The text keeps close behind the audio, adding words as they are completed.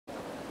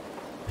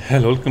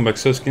Hello, welcome back.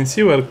 So as you can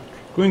see, we're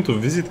going to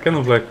visit kind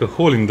of like a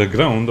hole in the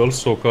ground,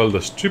 also called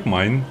a strip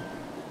mine.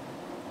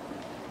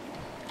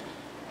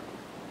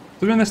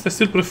 To be honest, I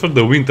still prefer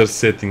the winter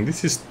setting.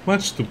 This is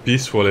much too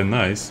peaceful and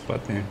nice,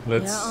 but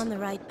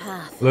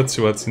let's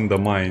see what's in the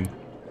mine.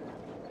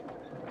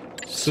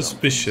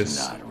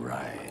 Suspicious. Not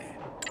right.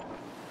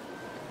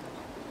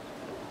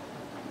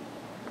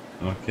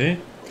 Okay.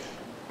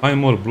 Find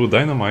more blue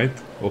dynamite.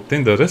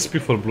 Obtain the recipe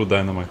for blue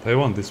dynamite. I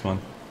want this one.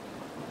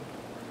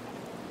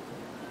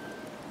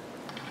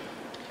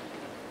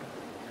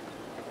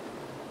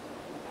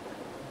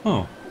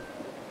 Oh.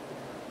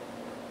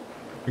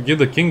 We get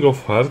the King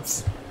of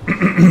Hearts.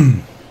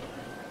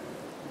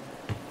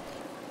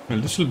 Well,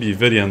 this will be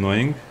very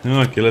annoying.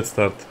 Okay, let's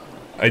start.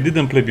 I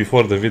didn't play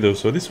before the video,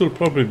 so this will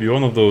probably be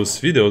one of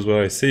those videos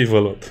where I save a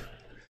lot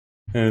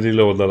and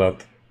reload a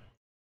lot.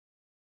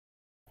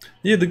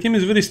 Yeah, the game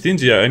is very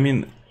stingy. I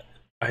mean,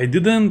 I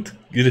didn't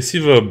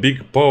receive a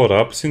big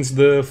power-up since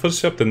the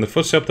first chapter. In the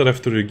first chapter,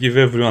 after you give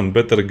everyone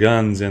better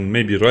guns and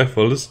maybe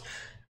rifles,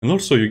 and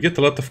also you get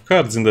a lot of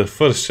cards in the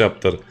first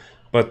chapter,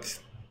 but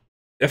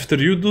after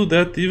you do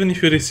that, even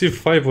if you receive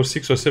 5 or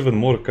 6 or 7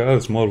 more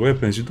cards, more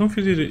weapons, you don't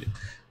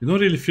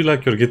really feel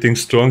like you're getting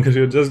stronger.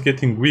 You're just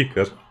getting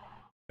weaker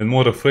and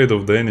more afraid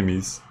of the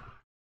enemies.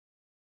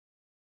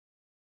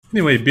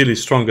 Anyway, Bill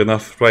is strong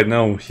enough right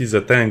now. He's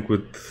a tank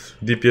with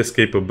DPS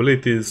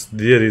capabilities.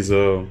 There is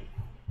a,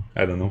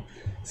 I don't know.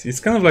 It's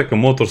kind of like a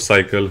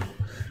motorcycle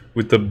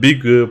with a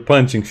big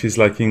punching fist,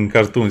 like in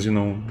cartoons. You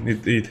know,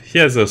 he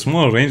has a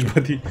small range,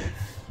 but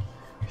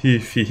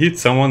if he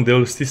hits someone,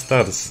 they'll see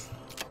stars.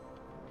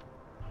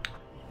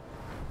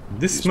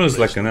 This smells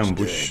like an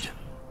ambush. Dead.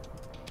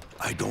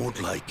 I don't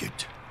like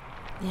it.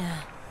 Yeah.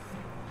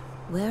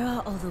 Where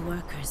are all the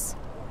workers?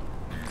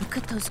 Look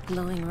at those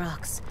glowing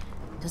rocks.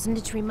 Doesn't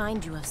it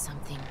remind you of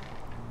something?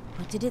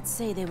 What did it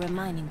say they were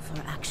mining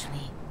for,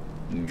 actually?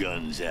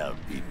 Guns out,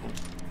 people.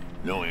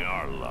 Knowing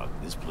our luck,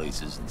 this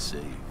place isn't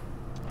safe.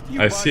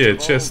 I see a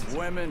chest.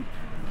 Women.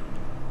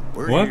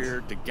 We're What?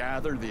 here to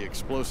gather the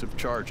explosive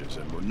charges,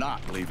 and we're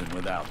not leaving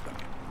without them.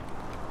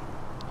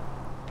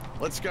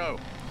 Let's go.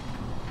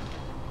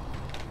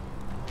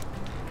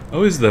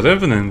 Oh, it's the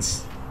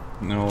Revenants.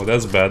 No,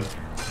 that's bad.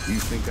 You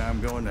think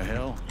I'm going to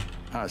hell?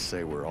 I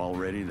say we're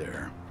already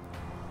there.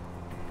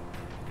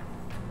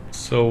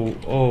 So,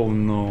 oh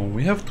no,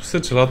 we have to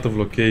search a lot of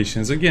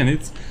locations. Again,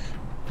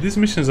 these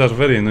missions are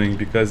very annoying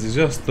because it's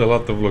just a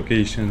lot of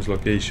locations.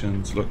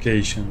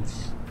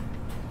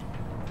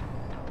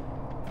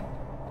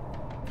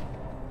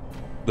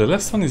 The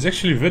last one is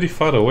actually very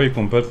far away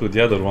compared to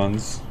the other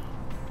ones.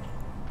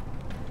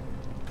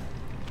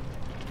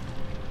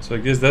 So I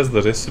guess that's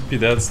the recipe,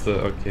 that's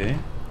the... okay.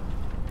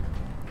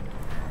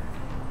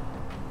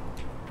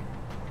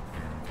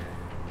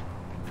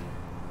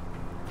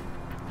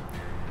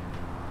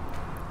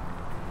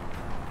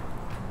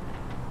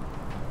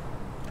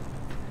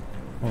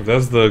 Oh,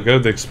 that's the guy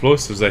with the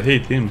explosives, I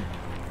hate him.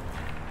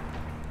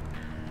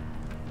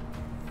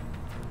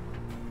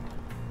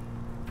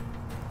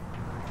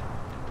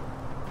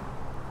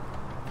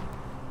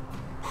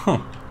 Huh.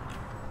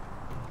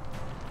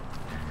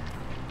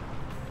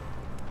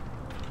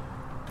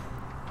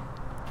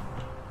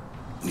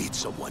 Need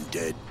someone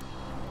dead.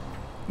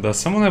 Does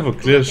someone have a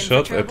clear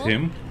shot at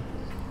him?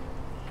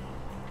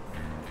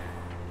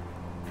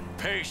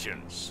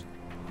 Patience.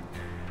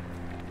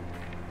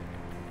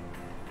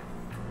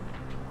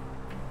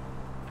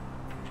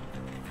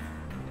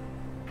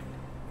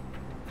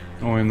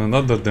 Oh, and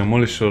another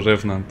Demolisher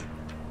Remnant.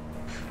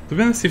 To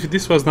be honest, if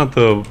this was not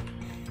a...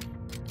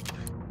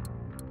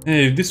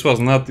 if this was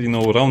not, you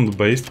know,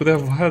 round-based, would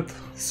have had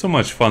so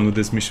much fun with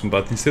this mission,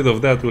 but instead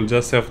of that, we'll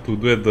just have to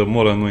do it the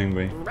more annoying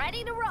way.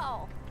 Ready to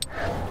roll.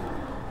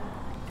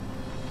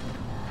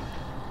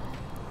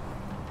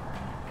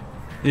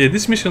 Yeah,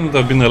 this mission would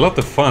have been a lot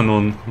of fun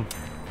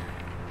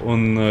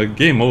on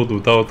game mode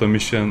without a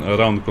mission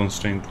around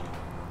constraint.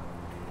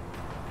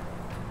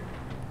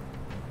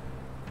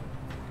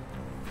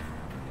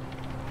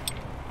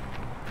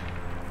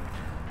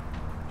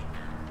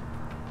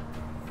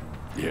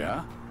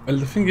 Yeah? Well,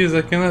 the thing is,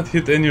 I cannot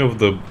hit any of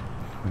the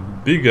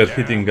bigger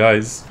hitting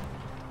guys.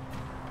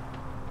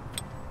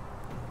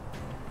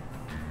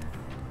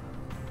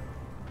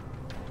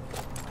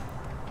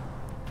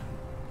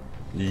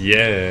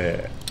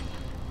 Yeah.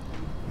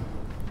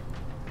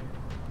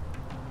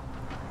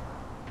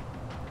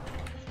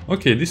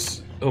 Okay,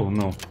 this... oh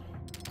no.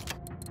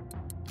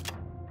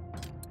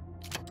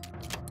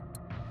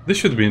 This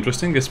should be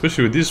interesting,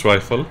 especially with this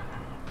rifle.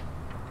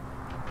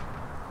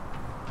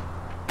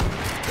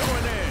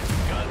 Going in.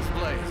 Guns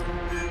blazing.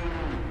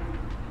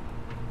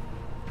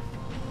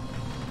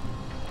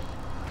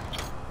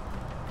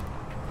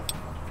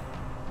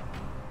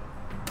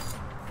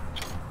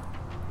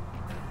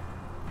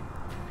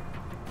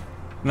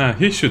 Nah,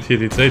 he should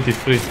hit, it's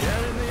 83. Get in the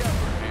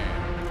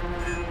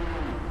upper hand.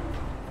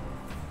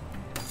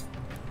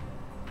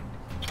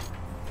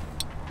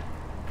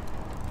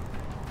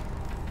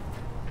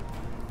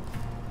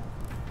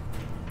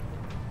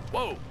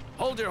 Whoa!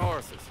 Hold your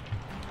horses.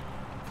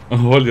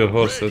 Hold your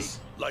horses.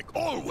 Ready, like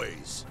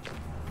always.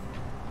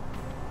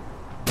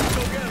 Go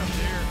get him,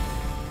 dear.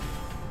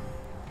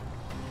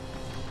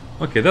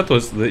 Okay, that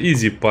was the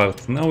easy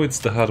part. Now it's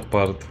the hard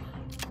part.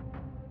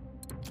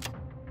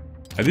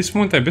 At this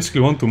point I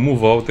basically want to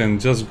move out and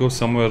just go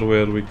somewhere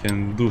where we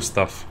can do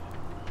stuff.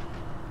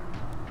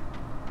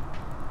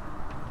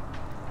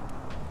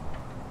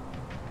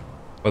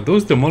 But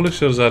those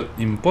demolishers are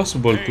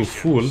impossible to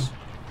fool.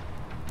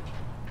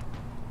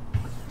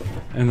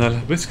 And I'll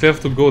basically have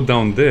to go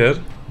down there.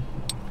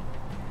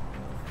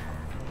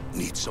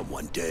 Need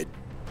someone dead.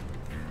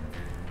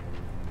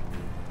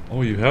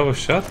 Oh, you have a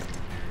shot?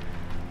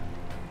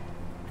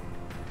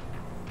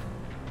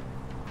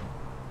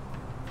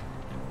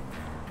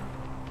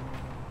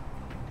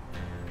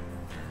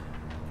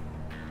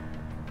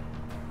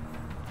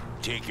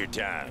 Take your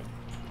time.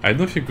 I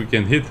don't think we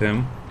can hit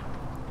him.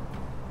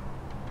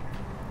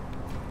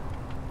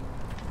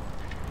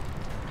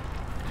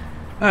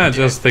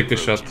 Just take a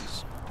shot.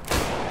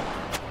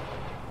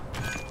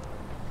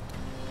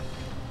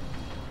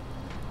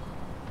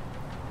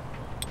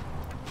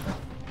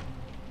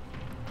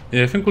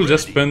 Yeah, I think we'll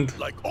just spend...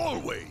 Like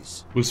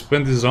always. We'll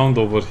spend this round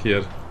over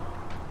here.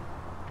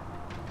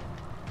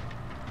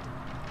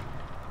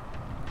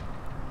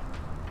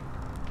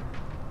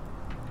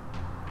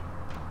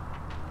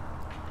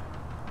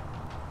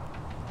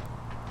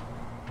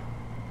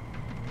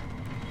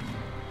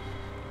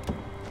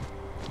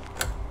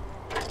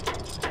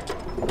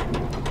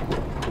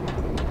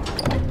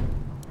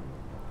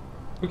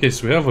 Okay,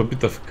 so we have a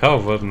bit of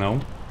cover now.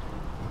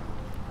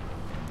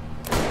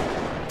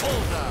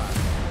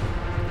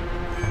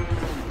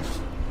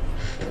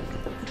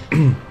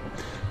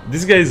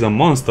 This guy is a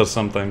monster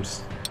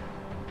sometimes.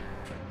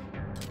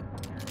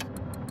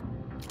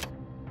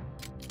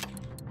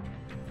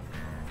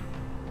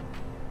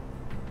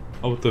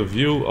 Out of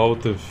view,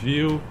 out of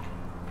view.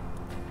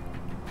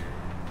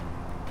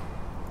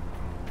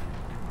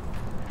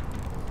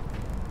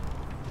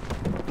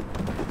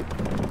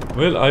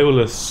 Well, I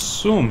will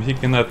assume he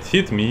cannot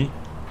hit me.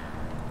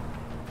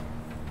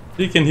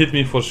 He can hit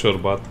me for sure,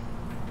 but...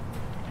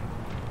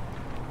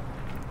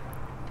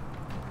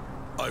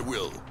 I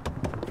will.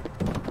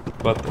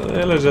 But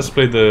let's just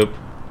play the...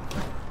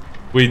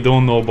 We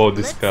don't know about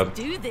this card. Let's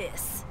do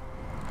this.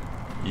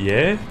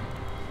 Yeah?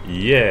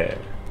 Yeah.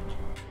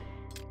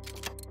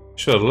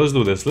 Sure, let's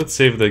do this. Let's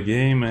save the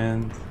game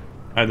and...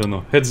 I don't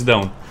know, heads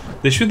down.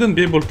 They shouldn't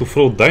be able to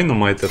throw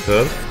dynamite at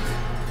her.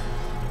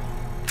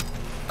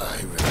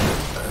 I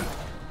remember.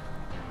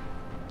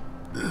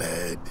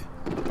 Lead.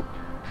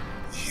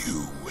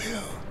 You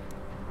will.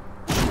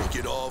 Shake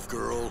it off,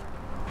 girl.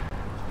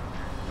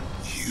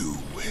 You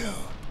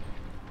will.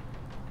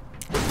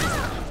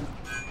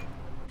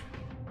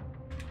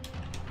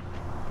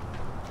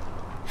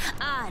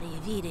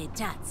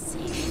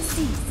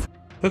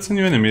 That's a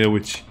new enemy,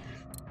 which...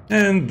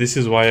 And this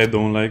is why I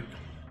don't like...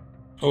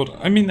 Or,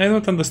 I mean, I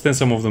don't understand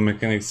some of the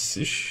mechanics.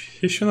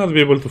 He should not be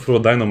able to throw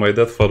dynamite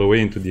that far away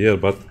into the air,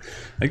 but...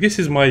 I guess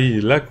it's my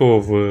lack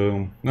of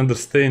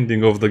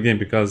understanding of the game,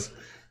 because...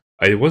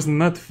 I was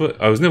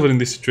never in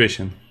this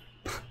situation.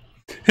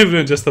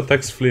 Everyone just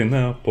attacks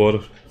Flynn.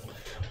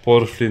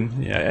 Poor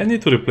Flynn. Yeah, I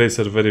need to replace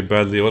her very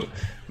badly, or...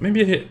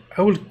 Maybe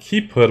I will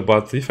keep her,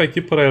 but if I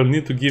keep her I will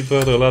need to give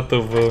her a lot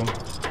of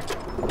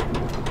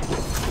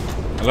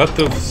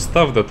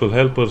stuff that will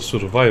help her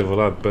survive a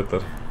lot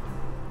better.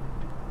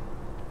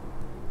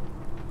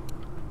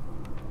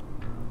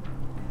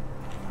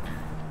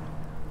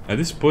 At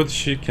this point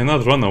she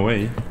cannot run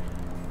away.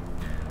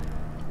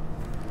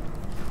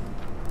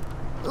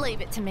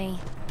 Leave it to me.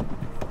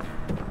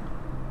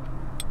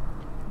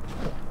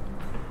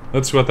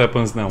 Let's see what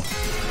happens now.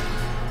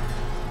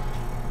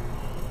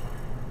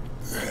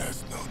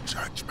 There's no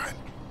judgment.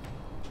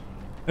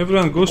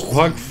 Everyone goes to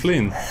hug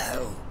Flynn.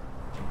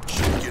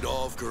 Shake it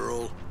off,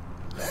 girl.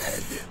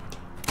 Lead.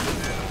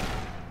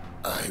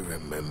 I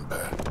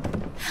remember.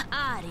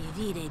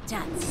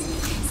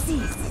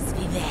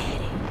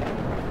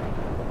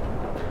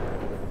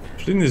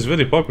 Flynn is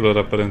very popular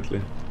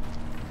apparently.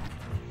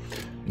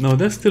 No,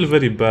 that's still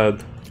very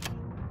bad.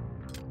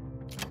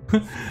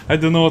 I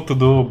don't know what to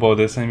do about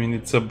this. I mean,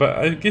 it's a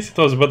bad... I guess it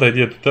was a bad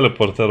idea to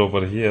teleport her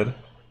over here.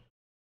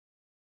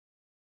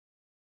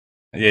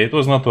 Yeah, it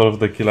was not worth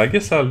the kill. I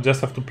guess I'll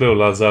just have to play with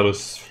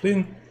Lazarus.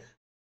 Flynn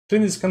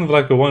is kind of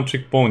like a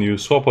one-trick pony. You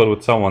swap her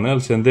with someone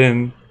else and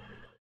then...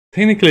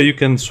 Technically you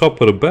can swap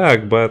her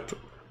back, but...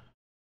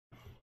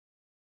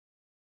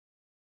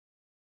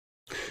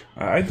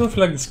 I don't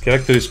feel like this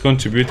character is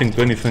contributing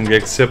to anything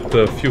except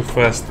a few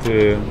fast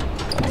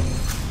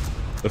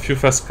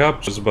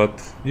captures,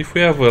 but if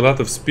we have a lot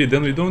of speed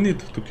then we don't need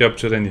to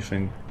capture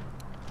anything.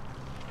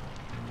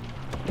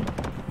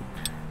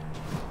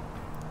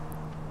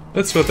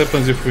 Let's see what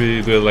happens if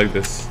we do it like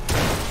this.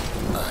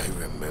 I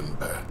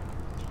remember.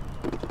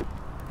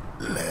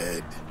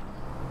 Lead.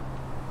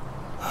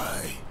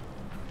 I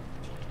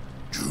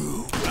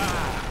drew.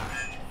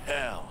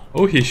 Hell.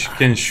 Oh, he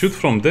can shoot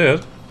from there.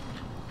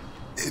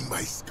 In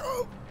my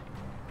skull.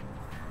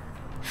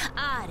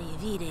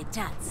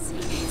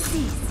 tazze,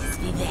 si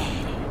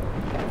scrivere.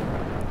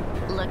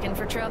 Looking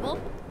for trouble?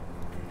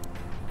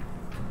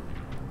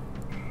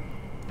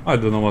 I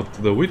don't know what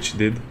the witch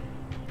did.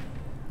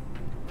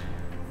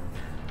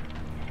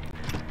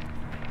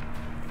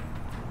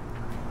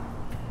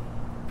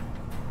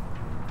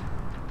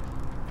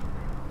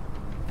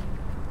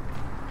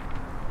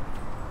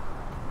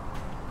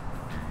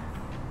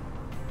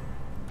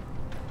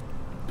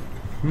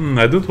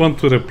 I don't want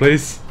to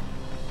replace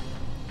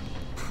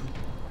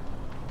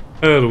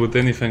her with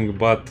anything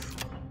but...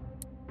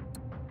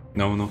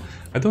 No.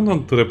 I don't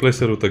want to replace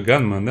her with a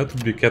gunman. That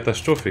would be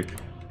catastrophic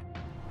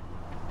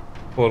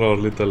for our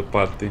little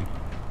party.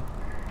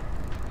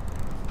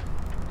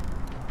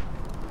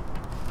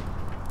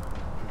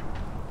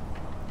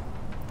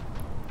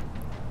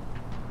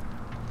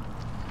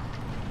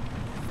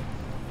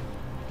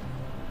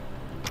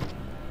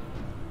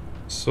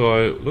 So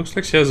it looks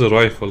like she has a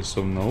rifle,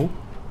 so no.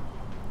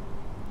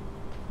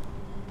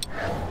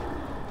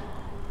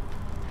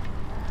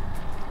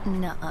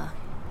 Nuh-uh.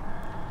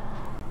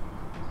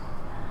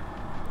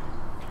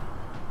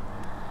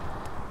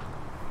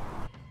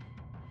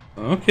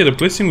 Okay,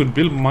 replacing with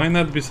Bill might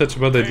not be such a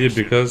bad idea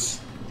because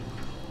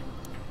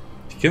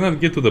he cannot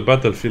get to the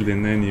battlefield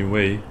in any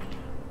way.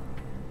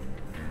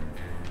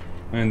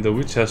 And the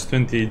witch has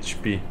 20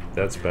 HP.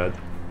 That's bad.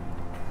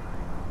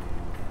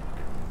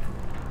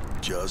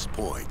 Just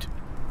point.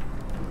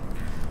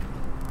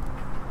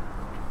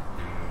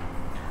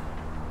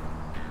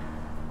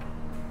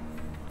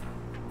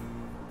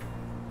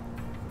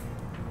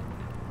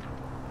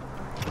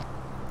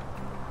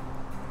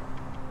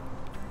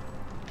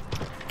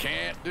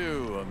 Can't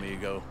do,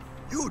 amigo.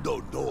 You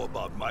don't know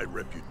about my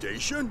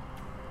reputation?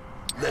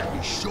 Let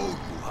me show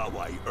you how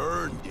I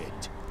earned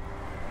it.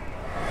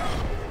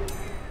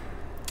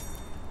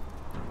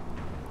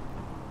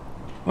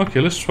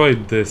 Okay, let's try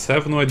this. I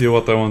have no idea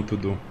what I want to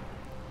do.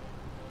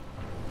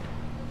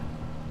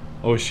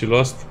 Oh, she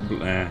lost?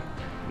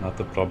 Not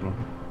a problem.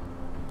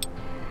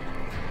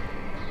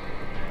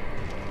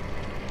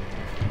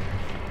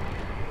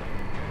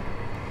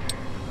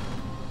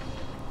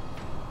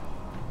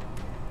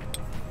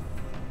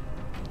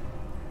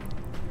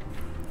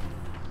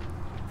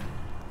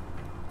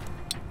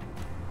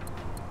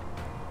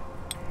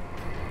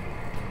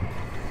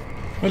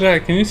 Well, I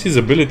can use his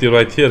ability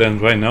right here and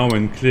right now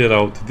and clear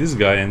out this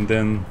guy and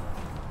then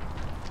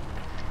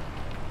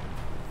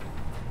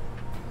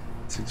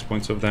 6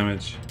 points of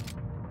damage.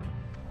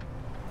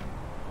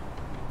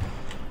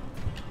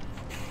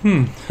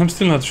 I'm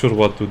still not sure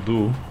what to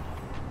do.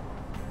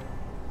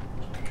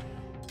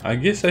 I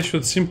guess I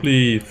should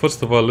simply,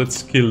 first of all,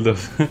 let's kill the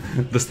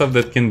the stuff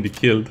that can be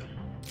killed.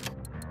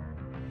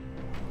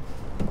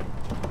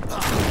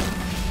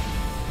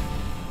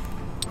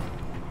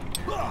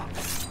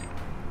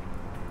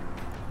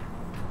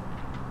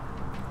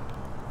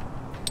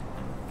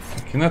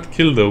 Cannot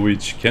kill the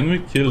witch. Can we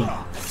kill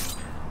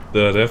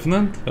the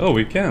Revenant? Oh,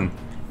 we can.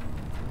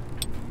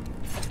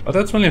 But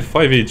that's only a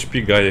 5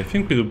 HP guy. I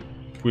think we'll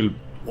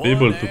be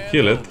able to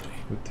kill it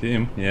with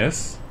him.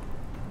 Yes.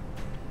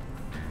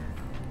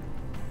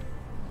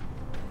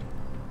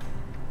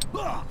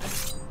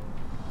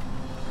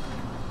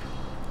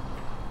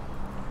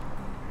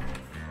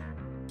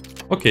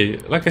 Okay,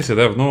 like I said,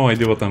 I have no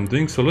idea what I'm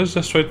doing, so let's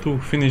just try to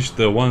finish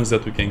the ones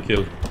that we can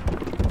kill.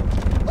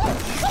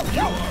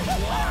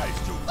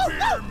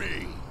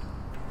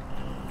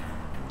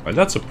 Well,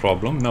 that's a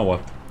problem. Now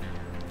what?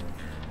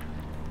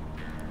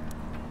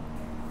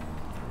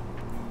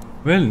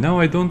 Well, now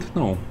I don't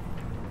know.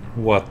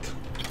 What?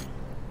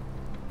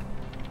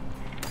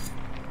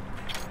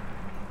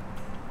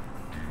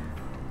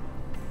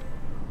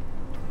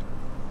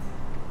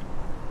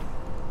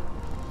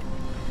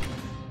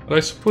 I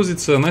suppose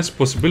it's a nice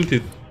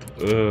possibility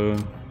to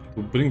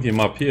bring him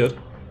up here.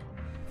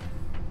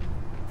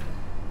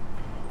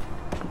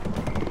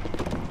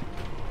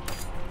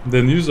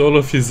 Then use all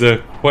of his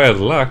acquired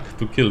luck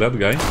to kill that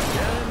guy.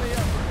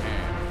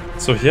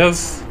 So he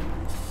has...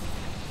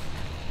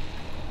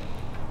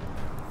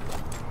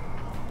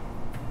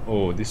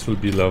 Oh, this will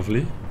be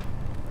lovely.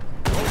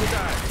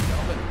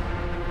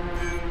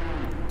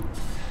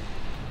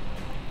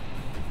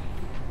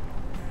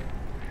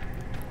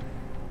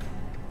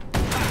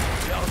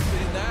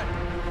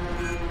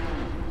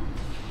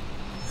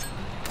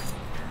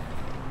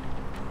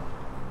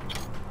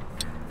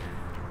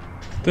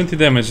 $20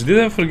 damage. Did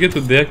I forget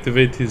to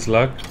deactivate his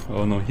luck?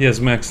 Oh no, he has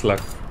max luck.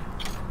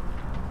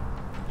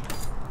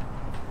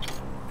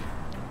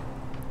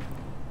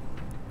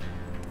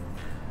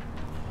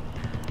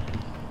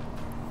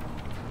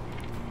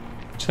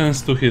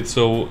 Chance to hit.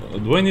 So,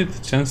 do I need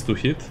chance to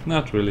hit?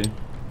 Not really.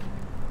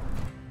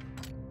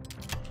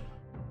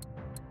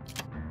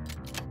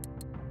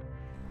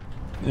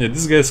 Yeah,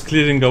 this guy is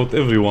clearing out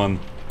everyone.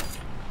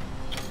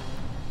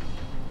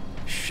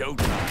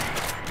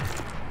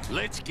 Showtime.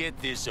 Let's get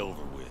this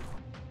over with.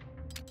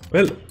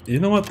 Well, you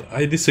know what?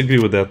 I disagree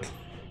with that.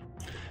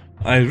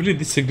 I really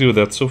disagree with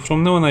that. So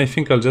from now on, I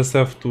think I'll just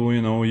have to,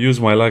 you know, use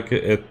my luck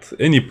at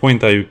any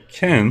point I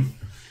can.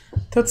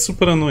 That's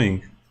super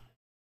annoying.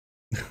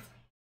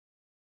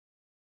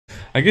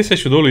 I guess I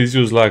should always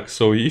use luck,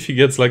 so if he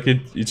gets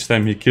lucky each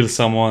time he kills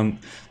someone,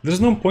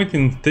 there's no point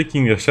in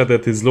taking a shot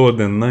that is lower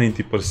than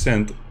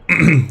 90%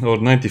 or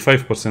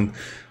 95%.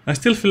 I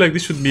still feel like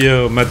this should be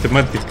a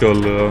mathematical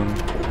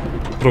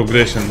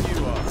progression.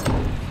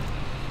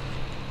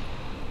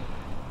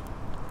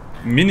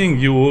 Meaning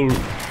you'll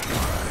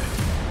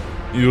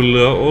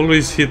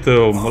always hit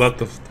a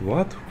lot of...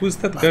 What? Who's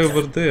that guy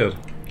over there?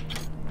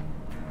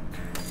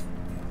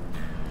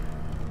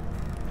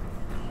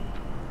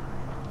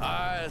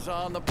 Eyes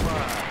on the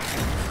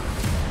prize.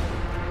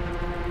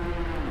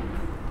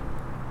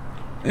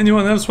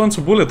 Anyone else wants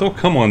a bullet? Oh,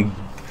 come on.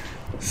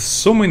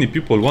 So many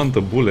people want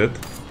a bullet.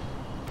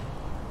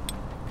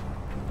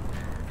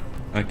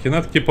 I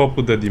cannot keep up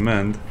with the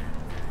demand.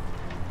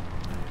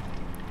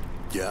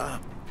 Yeah?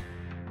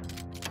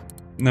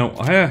 Now,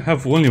 I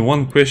have only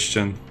one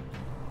question.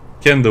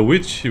 Can the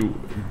witch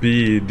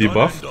be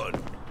debuffed? Done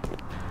and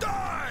done.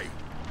 Die!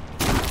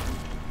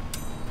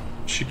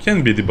 She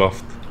can be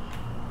debuffed.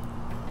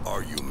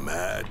 Are you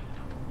mad?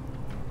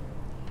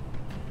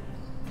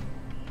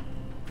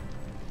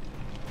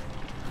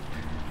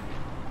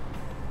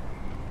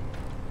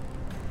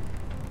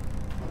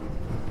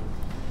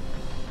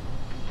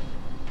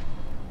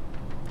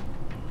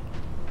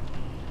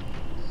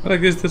 But I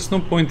guess there's no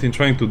point in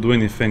trying to do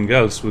anything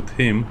else with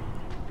him.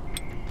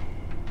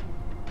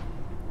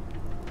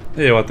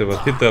 Hey, whatever,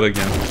 hit her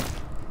again.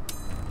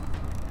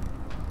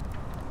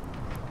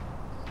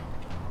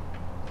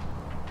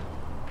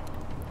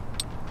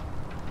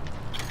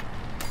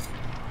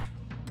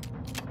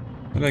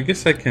 Well, I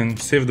guess I can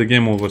save the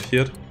game over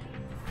here.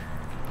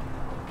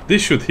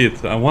 This should hit,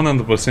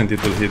 100%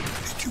 it will hit.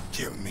 Did you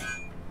kill me?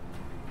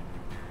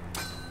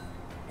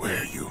 Where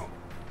are you?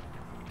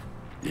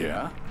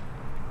 Yeah?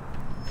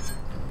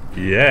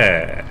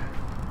 Yeah.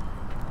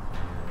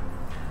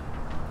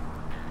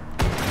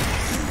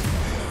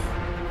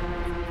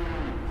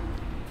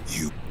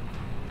 You.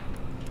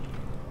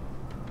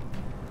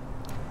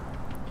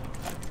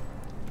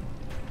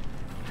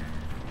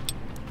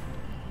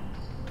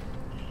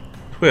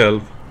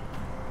 12.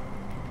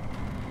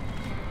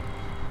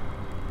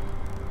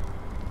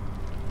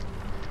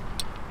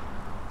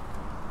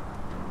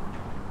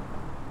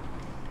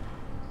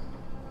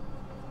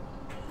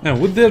 Now,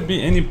 would there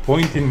be any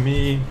point in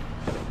me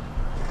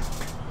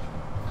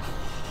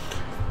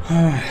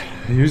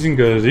using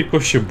a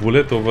ricochet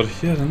bullet over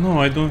here? No,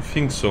 I don't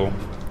think so.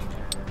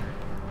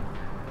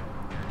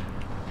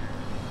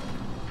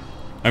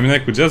 I mean, I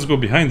could just go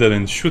behind her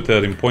and shoot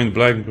her in point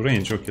blank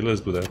range. Okay,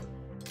 let's do that.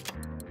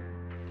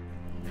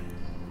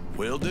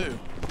 Will do.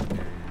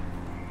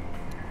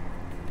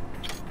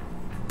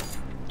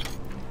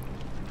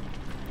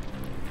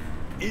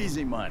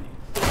 Easy money.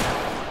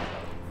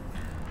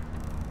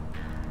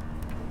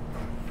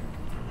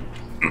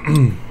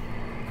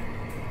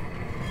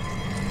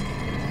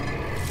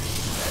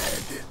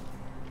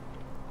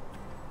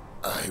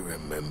 I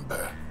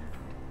remember.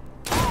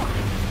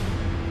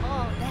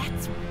 Oh,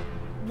 that's...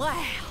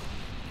 wow.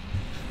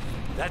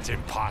 That's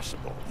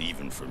impossible,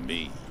 even for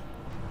me.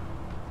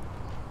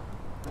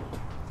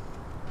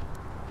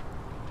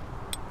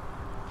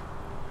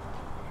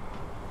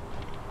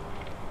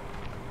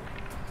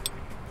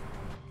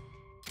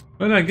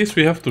 Well, I guess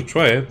we have to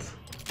try it.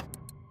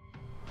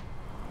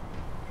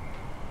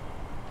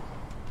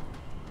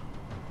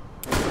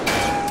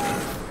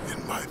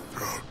 In my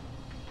throat.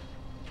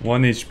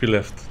 1 HP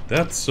left.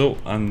 That's so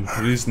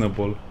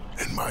unreasonable.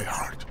 In my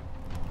heart.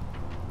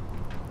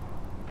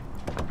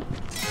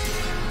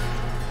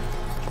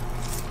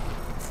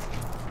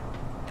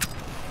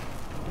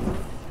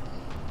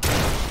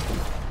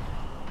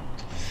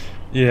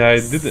 Yeah, I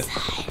didn't.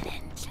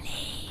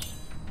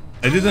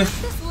 I didn't.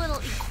 This little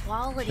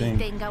equality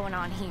thing going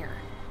on here.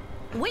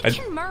 We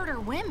can murder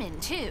women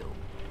too.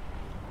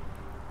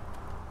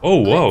 Oh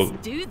wow,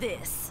 Let's do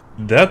this.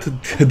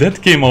 that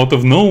came out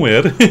of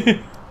nowhere.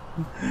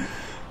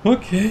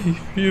 Okay,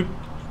 you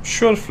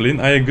sure, Flynn.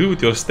 I agree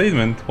with your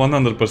statement,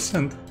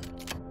 100%.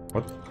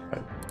 What?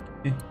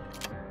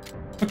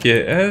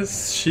 Okay,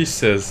 as she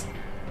says.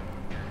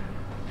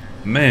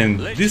 Man,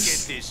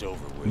 this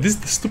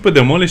stupid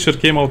demolisher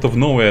came out of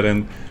nowhere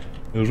and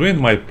ruined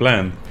my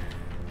plan.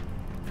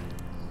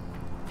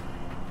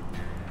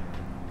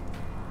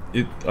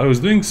 I was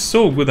doing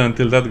so good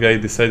until that guy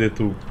decided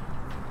to...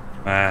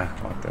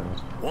 whatever.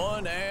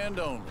 One and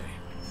only.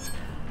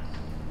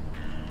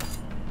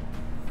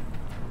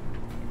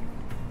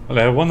 Well,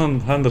 I have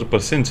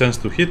 100% chance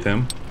to hit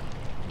him.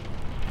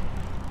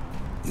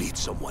 Need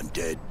someone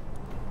dead.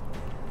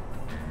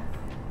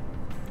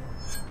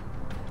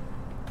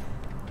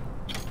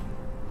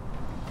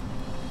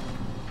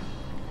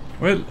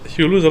 Well,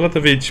 you lose a lot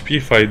of HP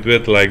if I do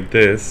it like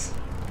this.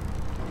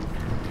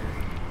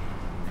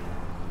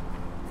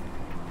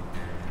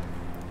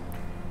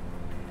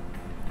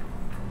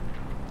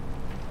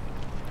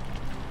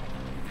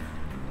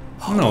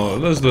 No,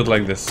 let's do it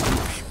like this.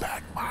 Be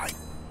back my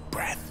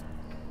breath.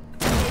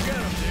 Go get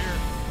him, dear.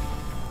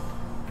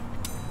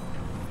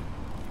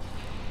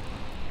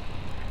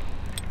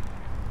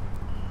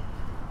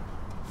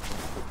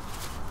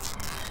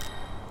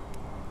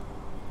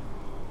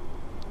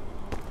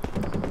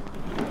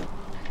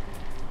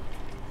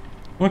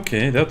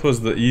 Okay, that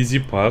was the easy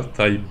part,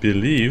 I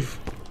believe.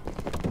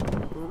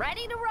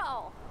 Ready to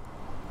roll.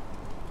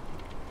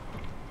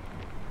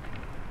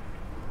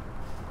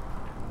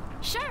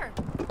 Sure.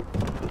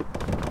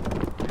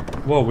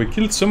 Wow, we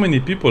killed so many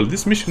people.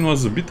 This mission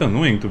was a bit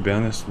annoying, to be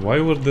honest. Why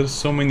were there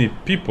so many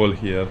people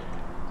here?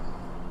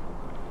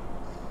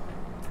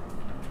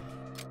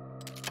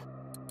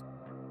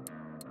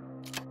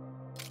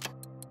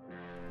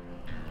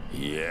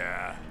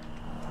 Yeah.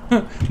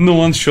 No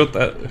one shoots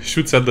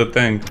at the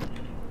tank.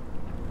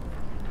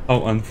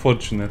 How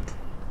unfortunate.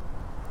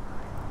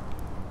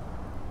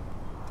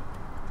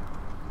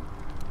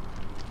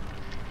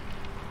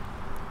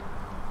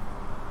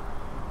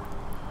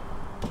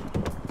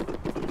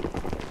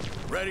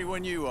 Ready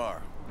when you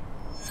are.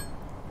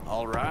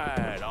 All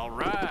right, all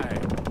right.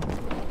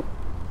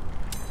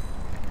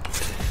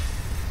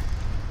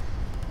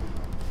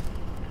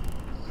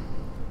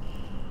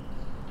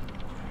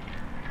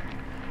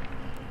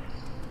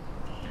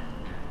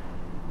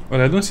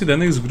 Well, I don't see the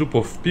next group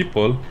of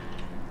people.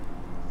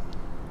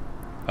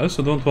 I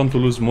also don't want to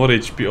lose more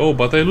HP. Oh,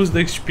 but I lose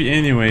the HP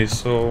anyway,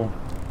 so...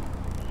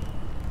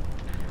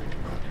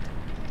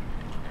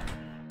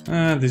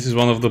 this is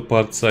one of the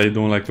parts I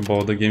don't like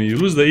about the game. You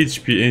lose the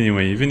HP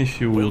anyway, even if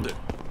you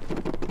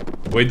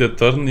wait the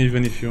turn,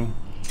 even if you...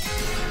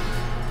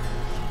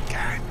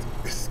 Can't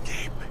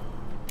escape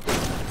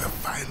the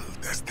final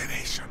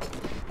destination.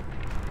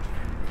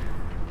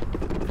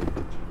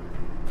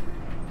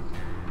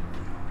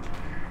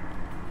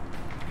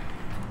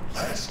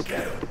 Let's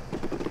get him.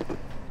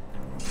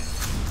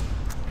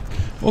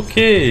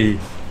 Okay.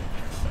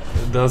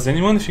 Does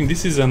anyone think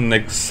this is an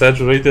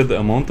exaggerated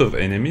amount of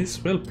enemies?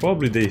 Well,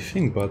 probably they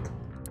think, but...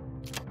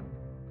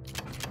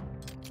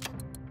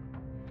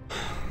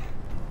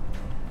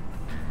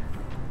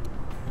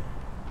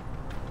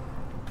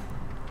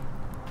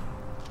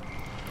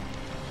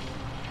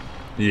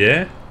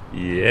 Yeah?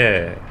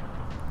 Yeah.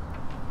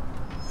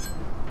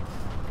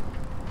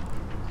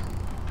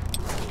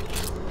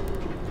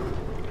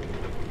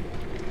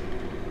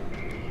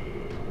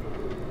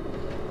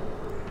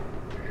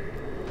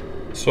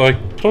 So I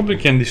probably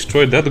can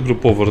destroy that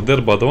group over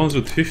there, but the ones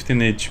with 15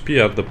 HP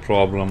are the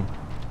problem.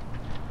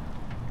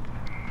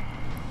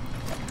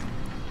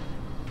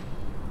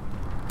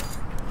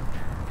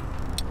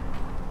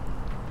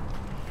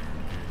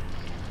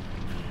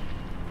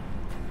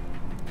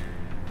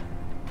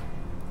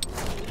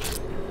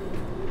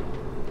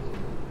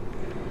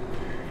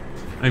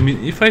 I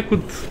mean, if I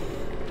could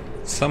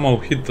somehow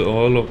hit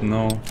all of...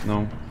 No.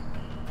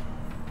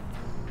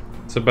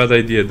 It's a bad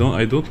idea.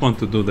 I don't want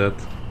to do that.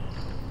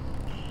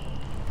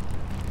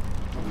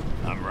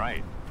 I'm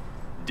right.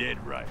 Dead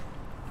right.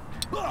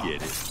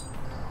 Get it.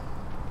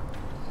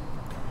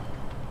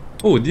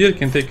 Oh, deer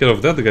can take care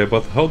of that guy,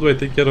 but how do I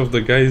take care of the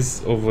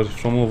guys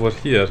from over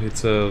here?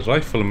 It's a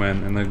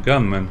rifleman and a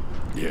gunman.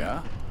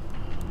 Yeah?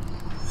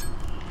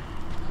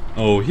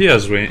 Oh, he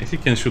has range. He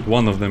can shoot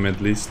one of them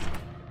at least.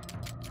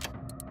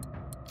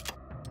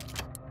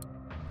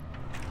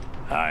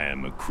 I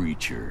am a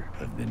creature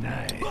of the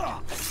night.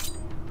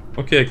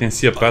 Okay, I can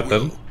see a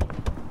pattern.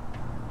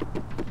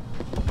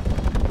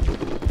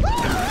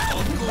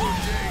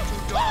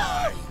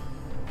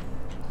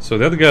 So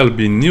that guy will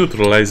be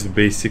neutralized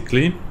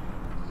basically.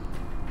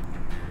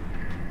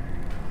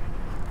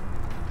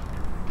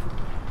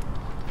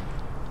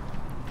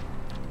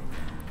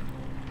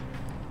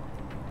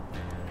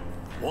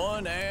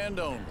 One and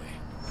only.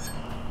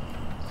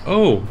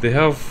 Oh, they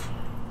have...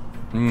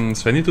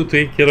 so I need to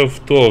take care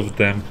of two of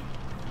them.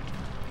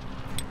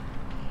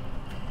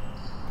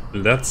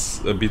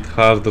 That's a bit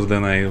harder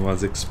than I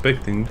was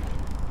expecting.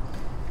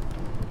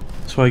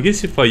 So I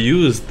guess if I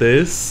use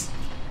this,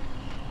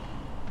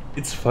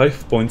 it's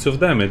 5 points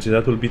of damage.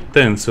 That will be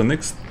 10. So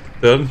next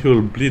turn he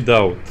will bleed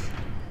out.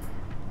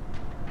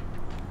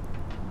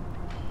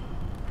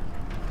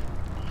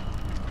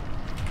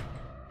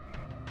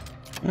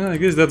 I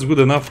guess that's good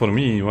enough for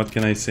me. What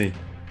can I say?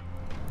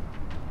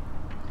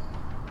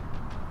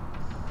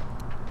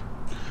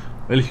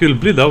 Well, he'll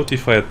bleed out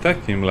if I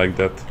attack him like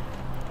that.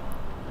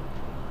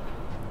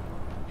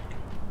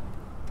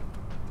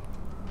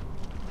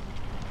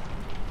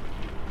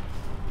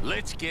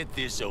 Let's get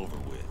this over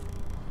with.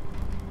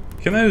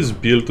 Can I use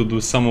Bill to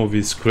do some of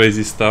his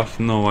crazy stuff?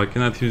 No, I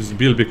cannot use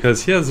Bill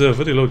because he has a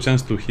very low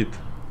chance to hit.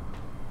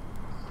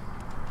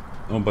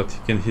 Oh, but he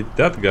can hit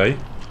that guy.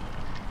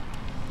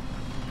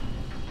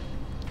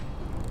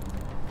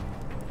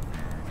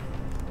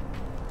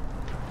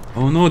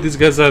 Oh no, these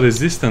guys are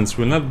resistance.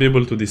 We'll not be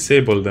able to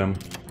disable them.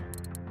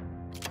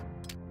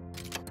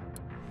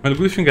 Well,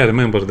 good thing I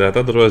remember that,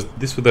 otherwise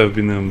this would have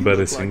been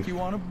embarrassing. Like you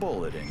want a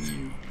bullet in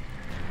you.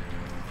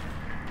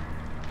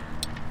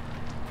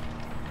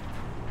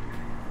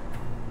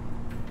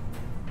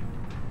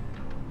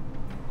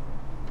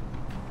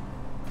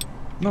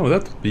 No,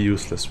 that would be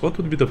useless. What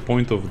would be the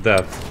point of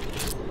that?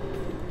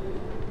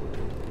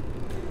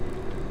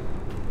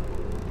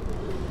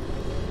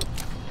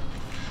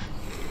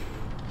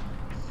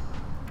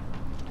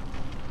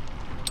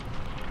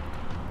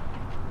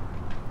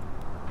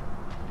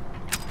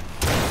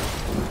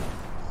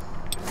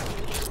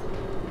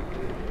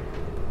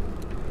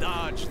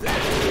 Watch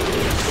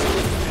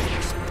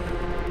this.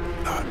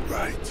 Not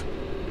right.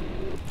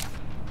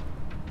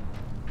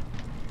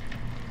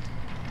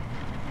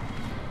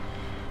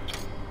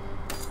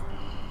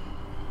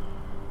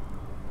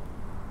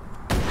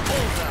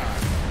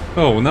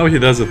 Oh, now he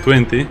does a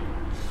 20.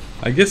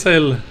 I guess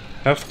I'll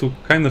have to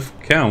kind of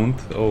count.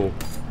 Oh.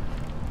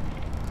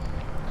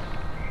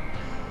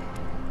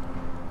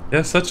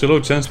 Yeah, such a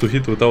low chance to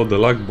hit without the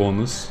luck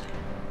bonus.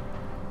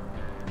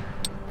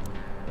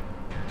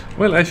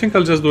 Well, I think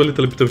I'll just do a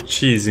little bit of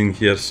cheesing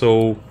here,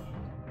 so...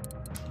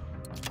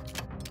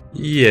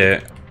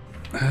 yeah.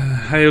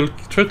 I'll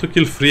try to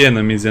kill 3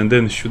 enemies and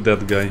then shoot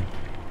that guy.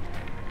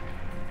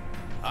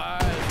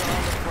 Eyes on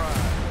the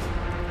prize.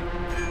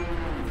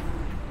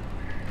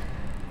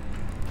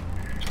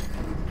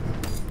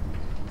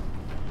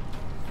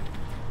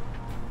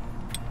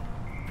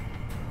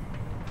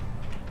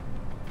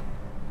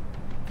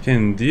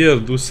 Can deer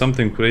do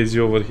something crazy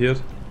over here?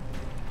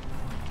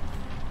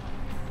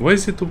 Why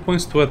is it 2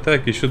 points to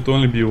attack? It should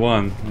only be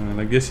 1.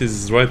 I guess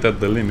he's right at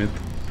the limit.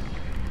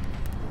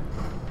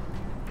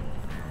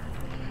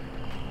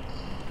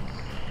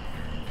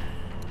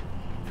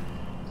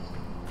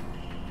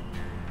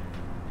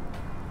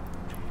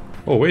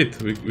 Oh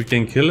wait, we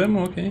can kill him?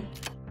 Okay.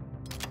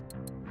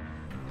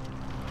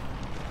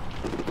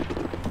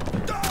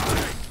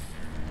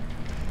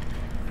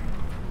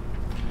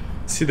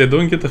 See, they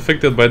don't get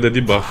affected by the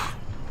debuff.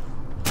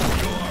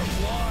 You're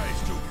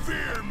wise to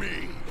fear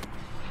me.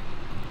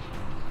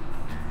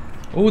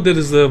 Oh, there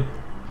is a...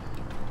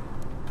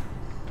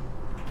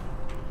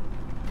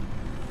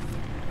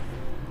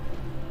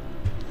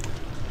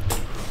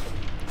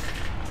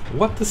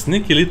 what a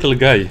sneaky little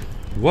guy.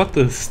 What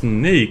a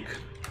snake.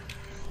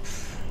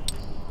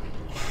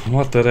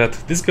 What a rat.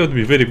 This guy would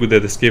be very good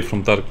at Escape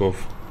from Tarkov.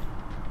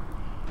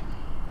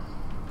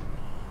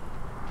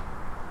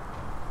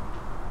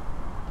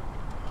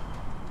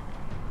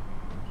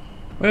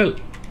 Well,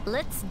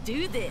 Let's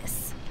do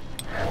this.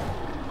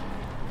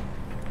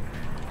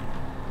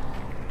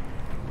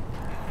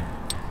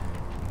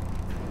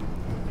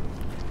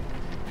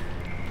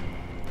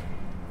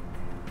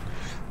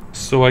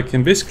 so I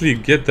can basically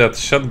get that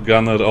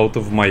shotgunner out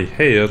of my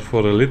hair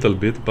for a little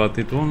bit, but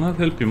it will not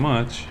help you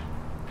much.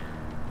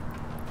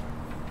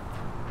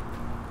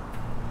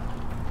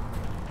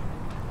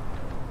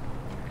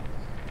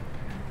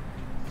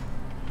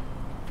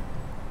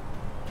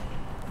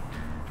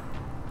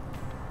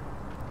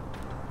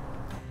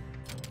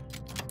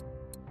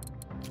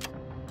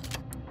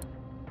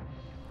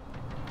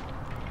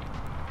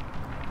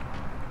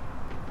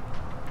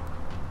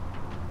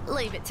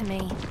 Leave it to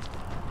me.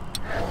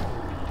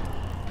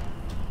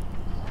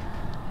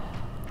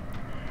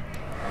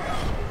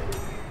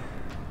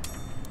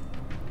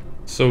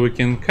 So we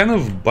can kind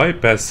of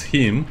bypass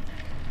him,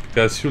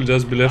 because he'll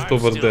just be left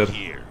over there.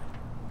 Here.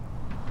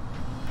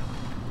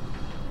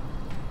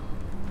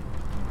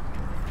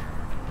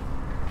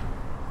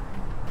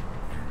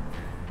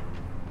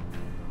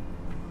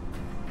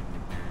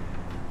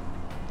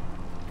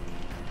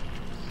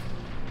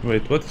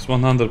 Wait, what is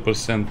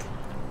 100%?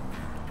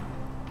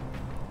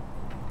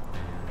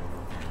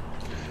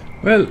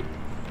 Well,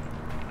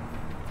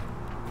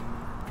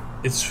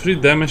 it's 3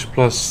 damage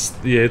plus...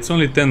 yeah, it's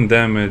only 10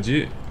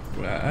 damage.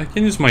 I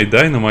can use my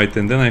Dynamite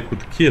and then I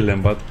could kill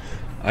him, but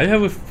I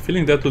have a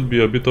feeling that would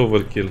be a bit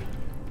overkill.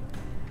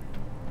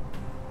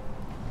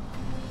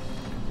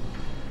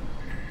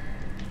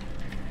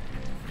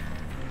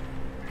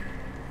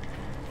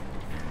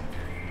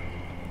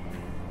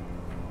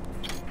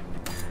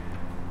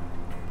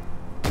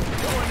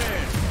 Going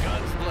in.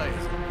 Guns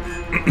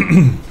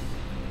blazing.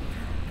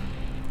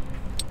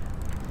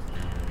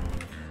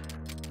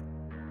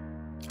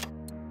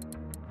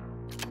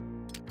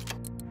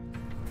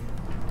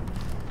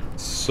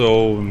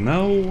 So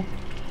now...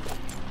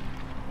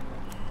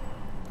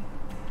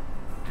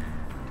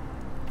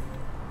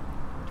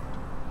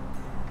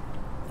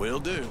 Will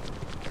do.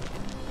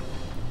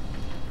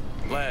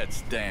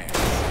 Let's dance.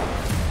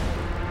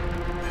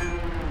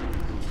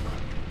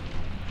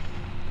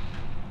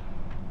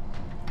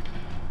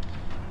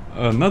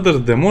 another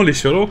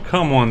Demolisher. Oh,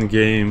 come on,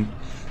 game.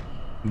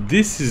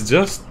 This is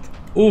just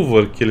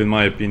overkill in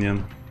my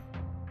opinion.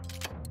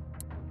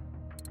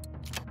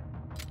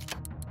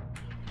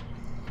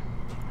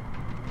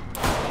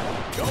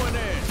 Going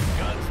in.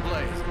 Guns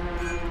blazing.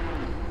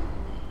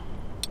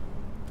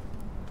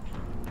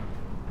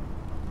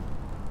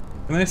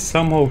 Can I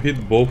somehow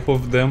hit both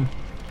of them?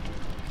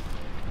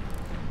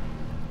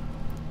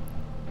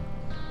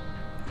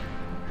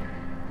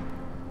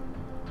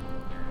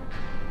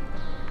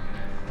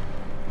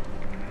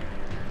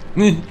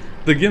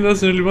 The game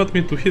doesn't really want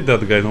me to hit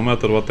that guy no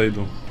matter what I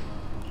do.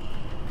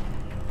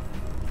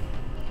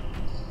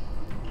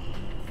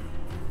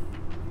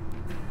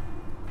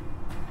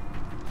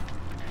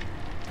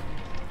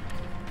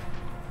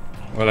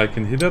 Well, I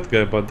can hit that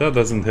guy, but that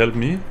doesn't help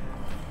me.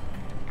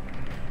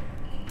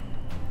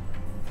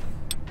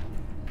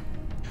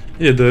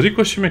 Yeah, the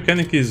ricochet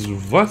mechanic is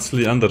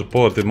vastly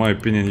underpowered in my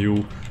opinion.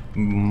 You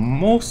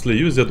mostly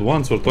use it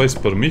once or twice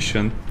per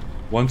mission,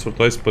 once or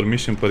twice per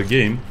mission per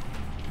game.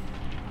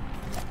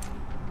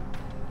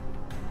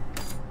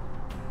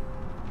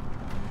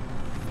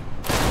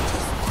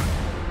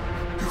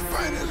 You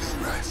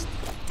finally rest.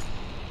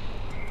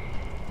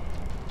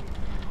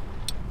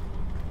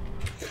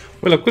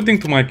 Well, according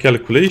to my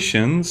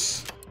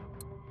calculations,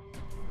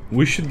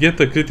 we should get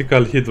a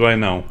critical hit right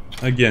now.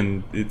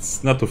 Again,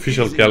 it's not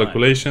official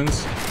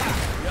calculations,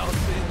 Y'all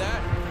seen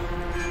that?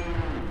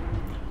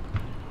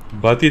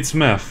 but it's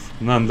math,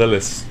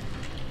 nonetheless.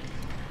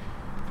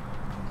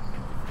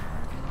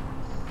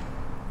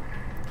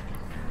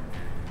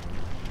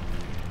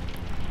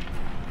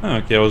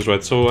 Okay, I was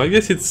right. So I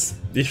guess it's,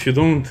 if you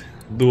don't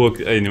do,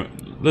 anyway,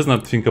 let's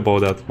not think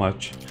about that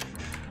much.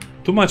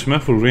 Too much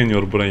math will ruin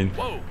your brain.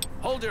 Whoa!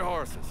 Hold your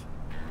horses.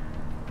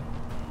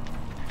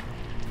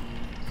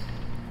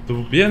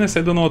 To be honest,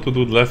 I don't know what to do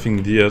with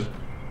Laughing Deer.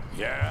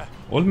 Yeah.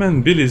 Old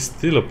Man Bill is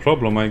still a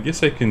problem. I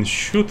guess I can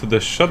shoot the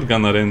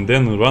shotgunner and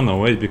then run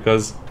away,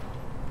 because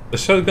the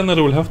shotgunner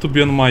will have to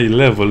be on my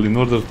level in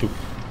order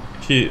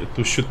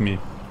to shoot me.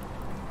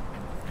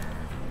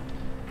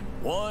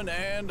 One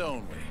and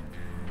only.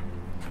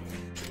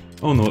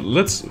 Oh no,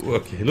 let's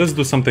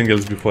do something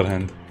else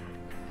beforehand.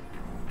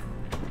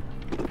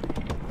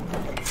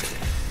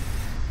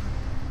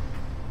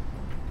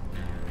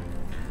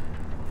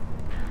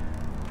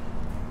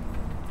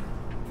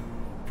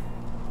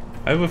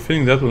 I have a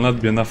feeling that will not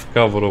be enough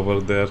cover over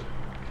there.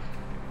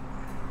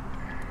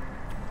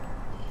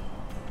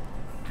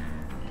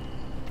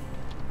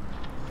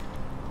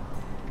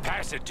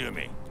 Pass it to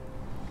me.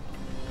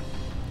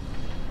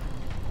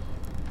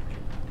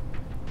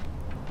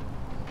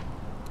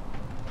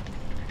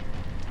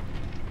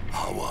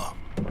 Hawa.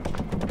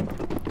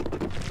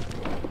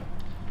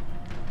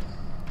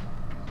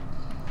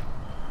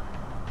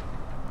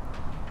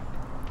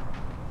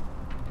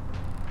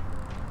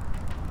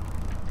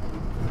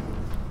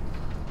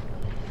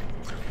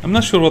 I'm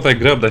not sure what I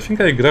grabbed. I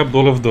think I grabbed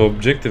all of the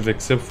objective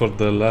except for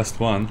the last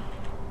one.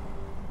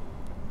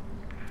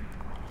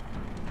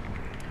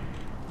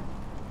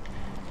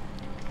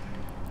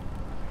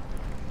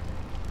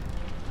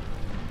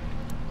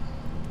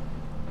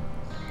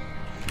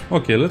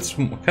 Okay, let's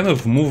kind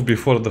of move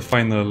before the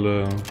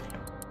final...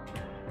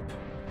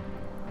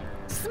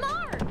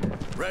 Smart!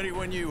 Ready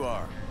when you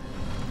are.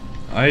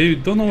 I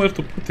don't know where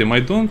to put him.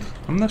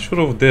 I'm not sure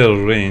of their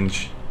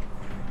range.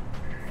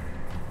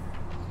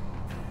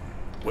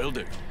 Will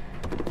do.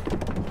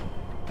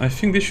 I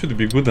think this should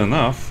be good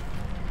enough,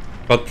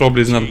 but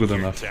probably it's not good Take your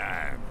enough.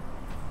 time.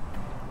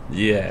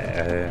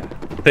 Yeah,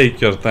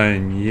 take your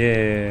time,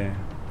 yeah.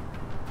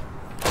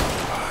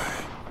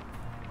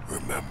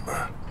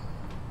 Remember.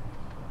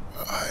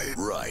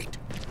 Right.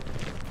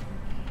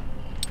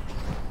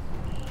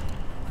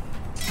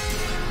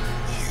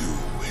 You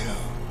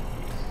will.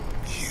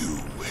 You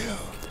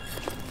will.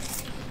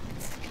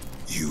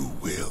 You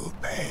will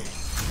pay.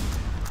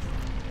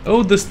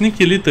 Oh, the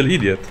sneaky little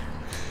idiot.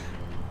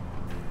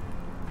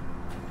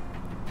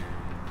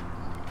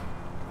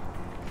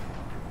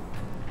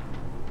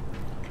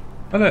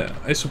 Well,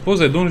 I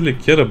suppose I don't really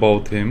care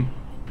about him.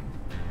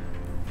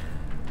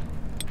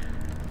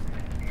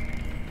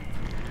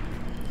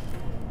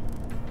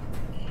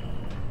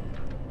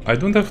 I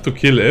don't have to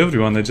kill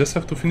everyone, I just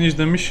have to finish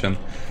the mission.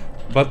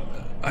 But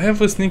I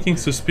have a sneaking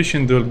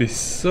suspicion there will be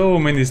so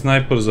many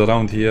snipers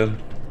around here.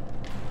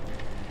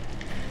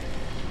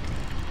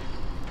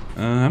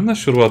 I'm not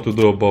sure what to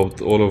do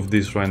about all of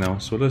this right now,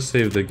 so let's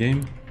save the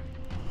game.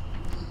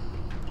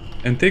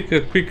 And take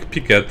a quick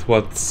peek at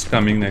what's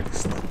coming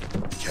next.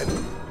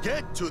 Can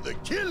get to the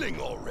killing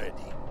already.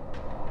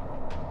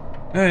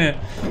 Yeah,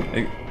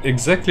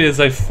 exactly as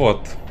I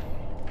thought.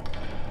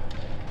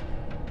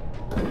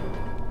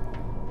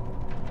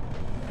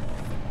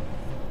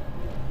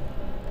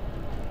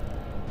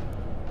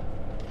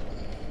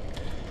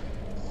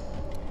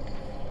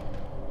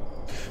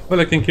 Well,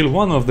 I can kill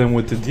one of them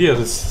with the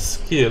deer's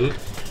skill.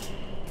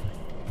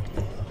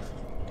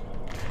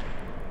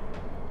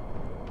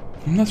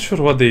 I'm not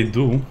sure what they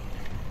do.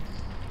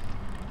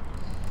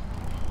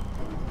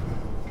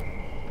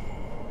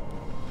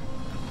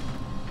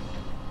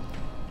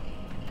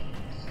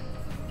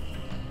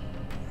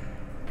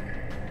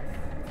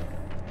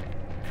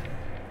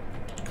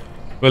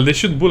 Well, they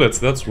shoot bullets,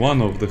 that's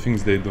one of the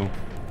things they do.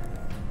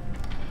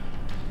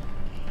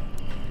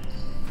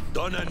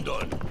 Done and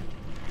done.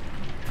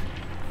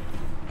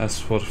 As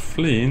for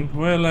fleeing,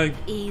 well, I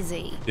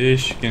Easy.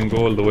 ish can go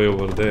all the way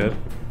over there.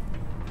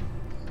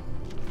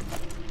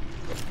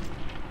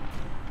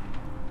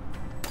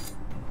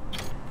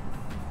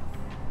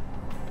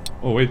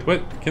 Oh wait,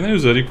 what? Can I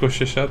use a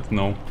ricochet shot?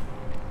 No.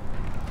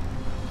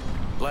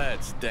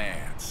 Let's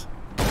dance.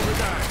 We're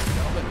dying,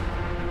 gentlemen.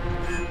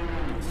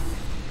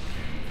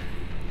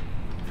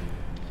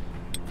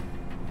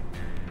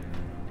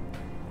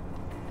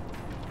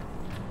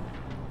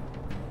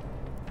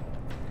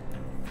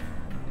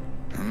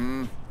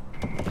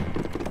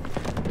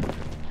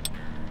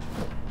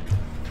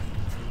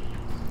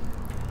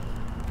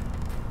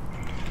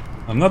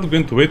 I'm not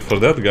going to wait for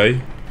that guy.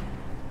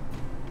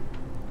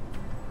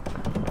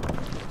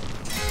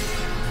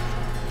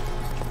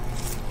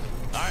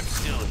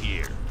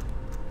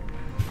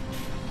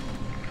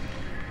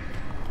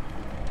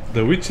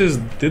 The witches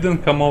didn't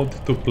come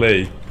out to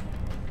play.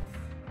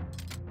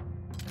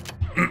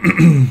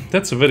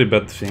 That's a very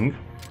bad thing.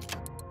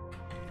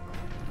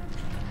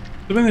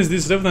 To be honest,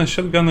 this Revenant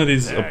shotgunner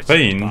is a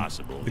pain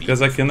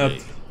because I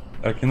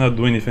cannot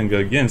do anything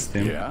against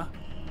him. Yeah.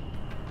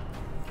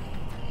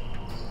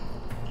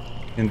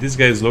 And this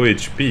guy is low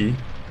HP.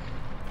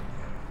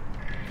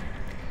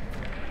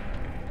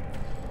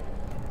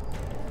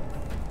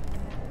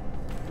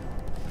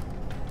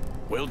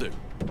 Will do.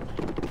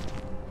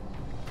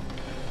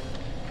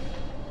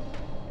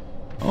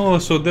 Oh,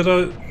 so there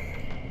are...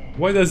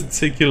 Why does it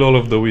say kill all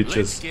of the Let's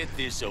witches? get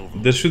this over.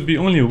 There should be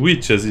only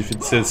witches if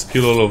it says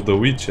kill all of the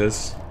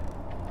witches.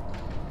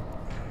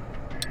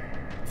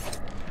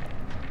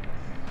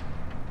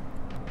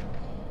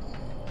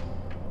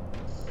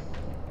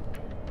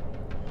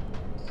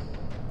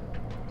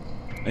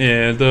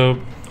 Yeah, the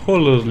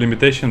whole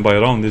limitation by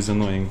round is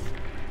annoying.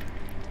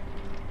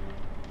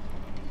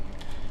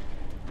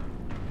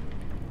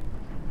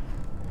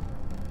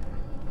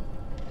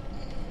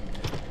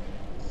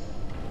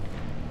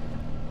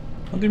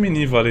 What do you mean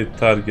invalid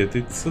target?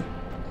 It's a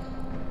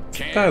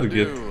Can't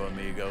target. do,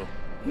 amigo.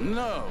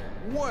 No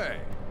way.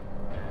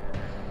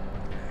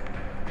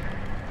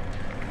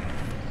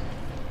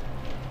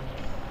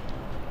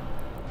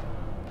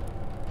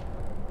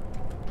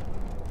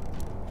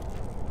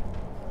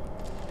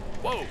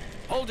 Whoa!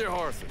 Hold your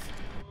horses.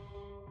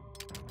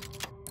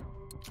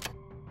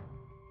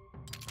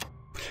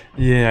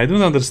 Yeah, I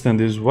don't understand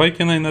this. Why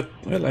can I not...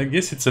 Well, I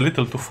guess it's a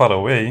little too far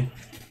away.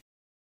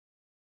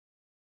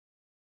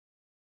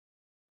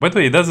 By the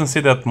way, it doesn't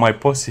say that my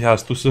posse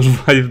has to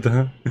survive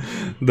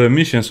the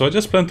mission, so I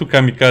just plan to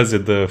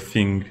kamikaze the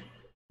thing.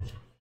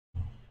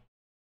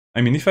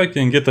 I mean, if I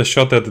can get a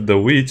shot at the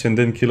witch and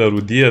then kill a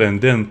Rudier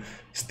and then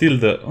steal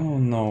the... Oh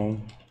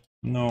no.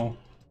 No.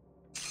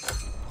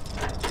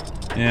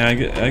 Yeah,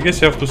 I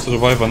guess you have to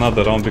survive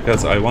another round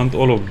because I want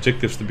all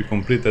objectives to be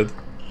completed.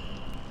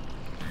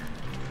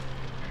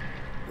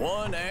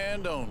 One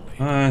and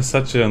only.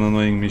 Such an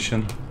annoying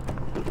mission.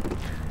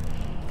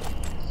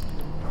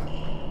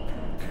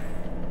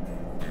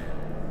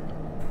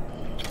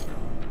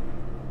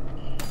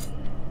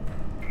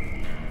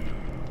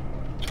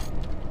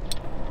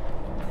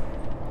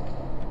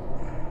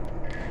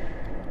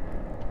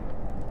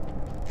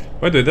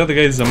 By the way, that guy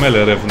is a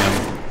melee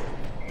revenant.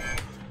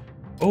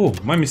 Oh,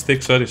 my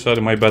mistake, sorry,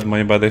 my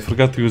bad. I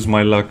forgot to use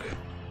my luck.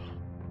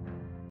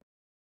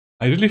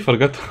 I really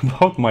forgot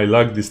about my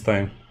luck this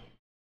time.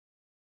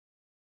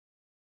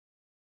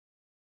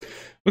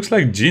 Looks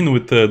like Jin,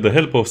 with the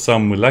help of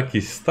some lucky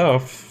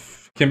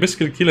stuff, can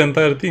basically kill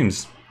entire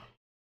teams.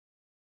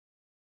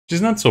 Which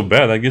is not so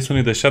bad. I guess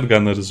only the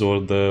shotgunners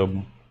or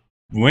the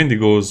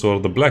Wendigos or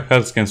the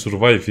Blackhearts can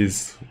survive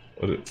his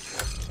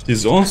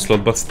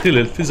onslaught, but still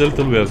it feels a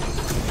little weird.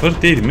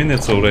 38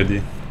 minutes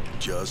already.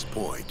 Just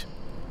point.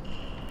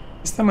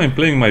 This time I'm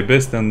playing my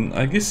best and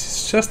I guess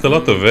it's just a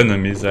lot of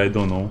enemies, I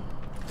don't know.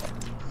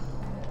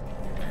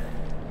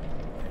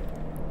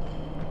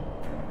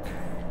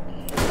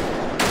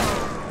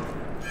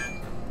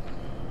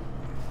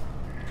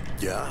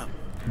 Yeah.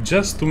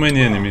 Just too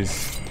many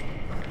enemies.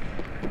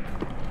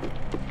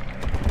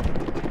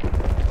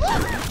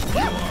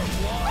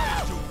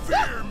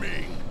 Fear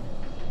me.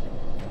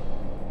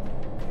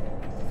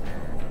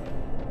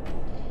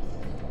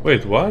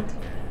 Wait, what?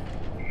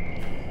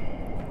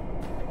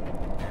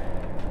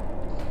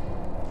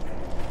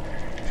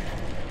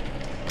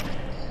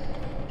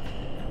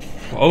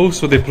 Oh,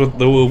 so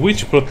the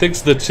witch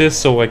protects the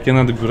chest so I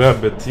cannot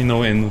grab it, you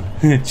know, and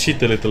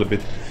cheat a little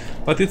bit.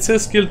 But it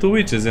says kill 2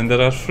 witches and there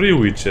are 3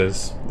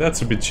 witches.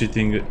 That's a bit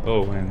cheating.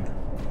 Oh, and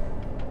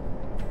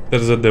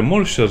there's a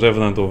Demolisher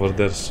Revenant over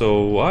there,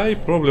 so I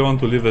probably want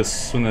to leave as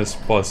soon as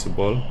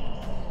possible.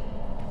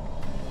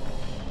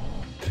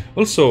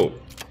 Also,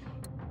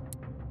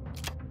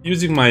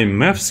 using my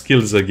math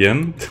skills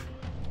again,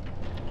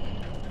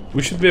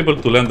 we should be able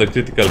to land a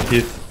critical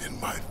hit. In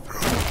my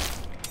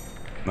throat.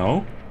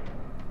 No?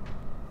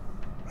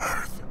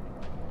 Earth.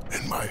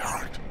 In my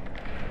heart.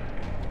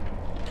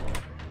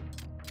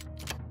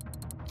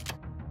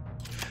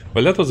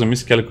 Well, that was a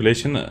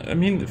miscalculation. I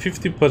mean,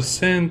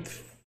 50%...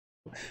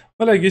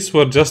 Well, I guess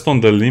we're just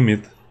on the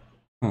limit.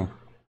 Huh.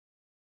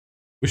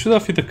 We should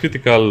have hit a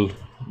critical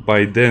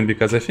by then,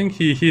 because I think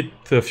he hit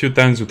a few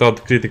times without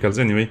criticals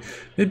anyway.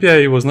 Maybe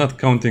I was not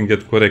counting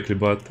it correctly,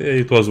 but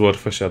it was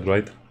worth a shot,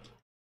 right?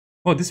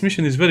 Oh, this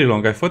mission is very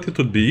long. I thought it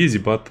would be easy,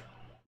 but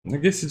I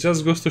guess it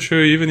just goes to show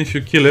you, even if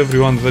you kill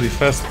everyone very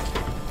fast,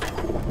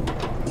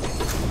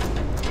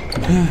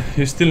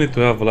 you still need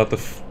to have a lot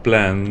of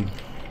plans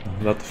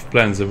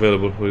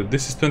available for you.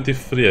 This is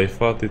 23, I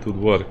thought it would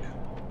work.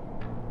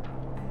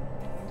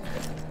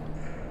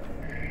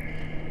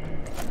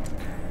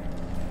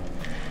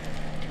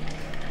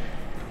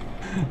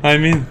 I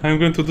mean, I'm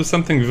going to do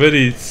something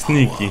very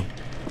sneaky.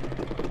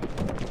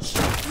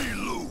 Set me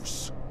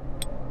loose.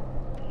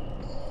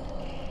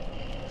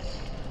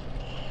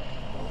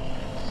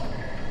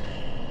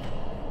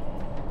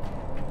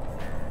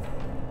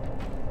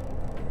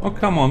 Oh,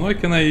 come on, why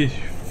can I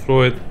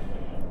throw it?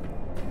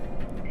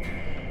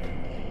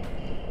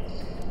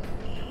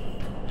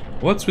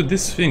 What's with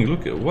this thing?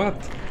 Look at what?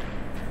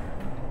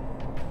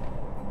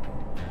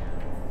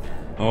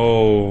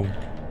 Oh.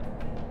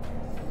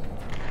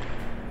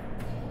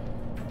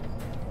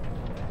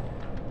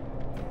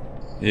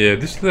 Yeah,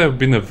 this would have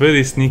been a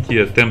very sneaky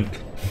attempt.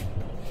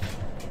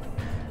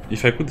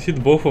 If I could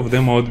hit both of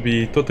them, I would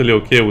be totally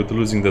okay with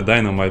losing the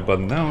dynamite, but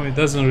now it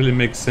doesn't really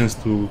make sense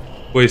to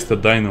waste a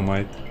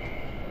dynamite.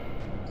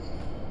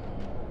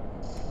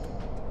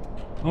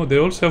 Oh, they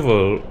also have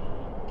a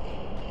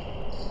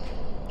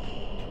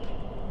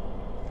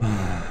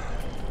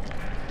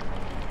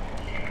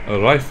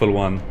rifle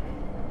one.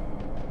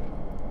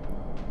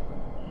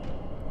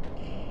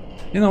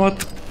 You know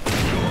what?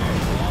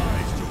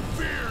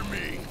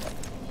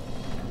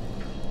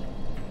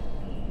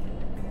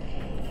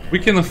 We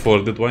can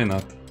afford it, why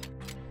not?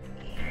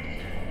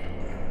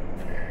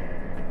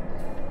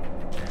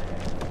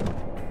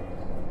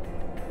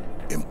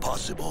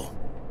 Impossible.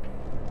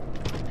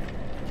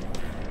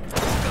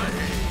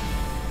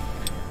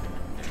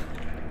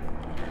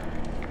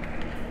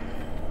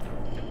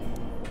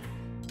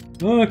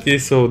 Okay,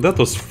 so that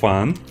was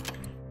fun.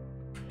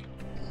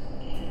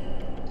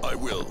 I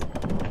will.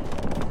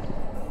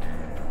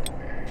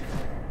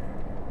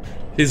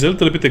 He's a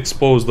little bit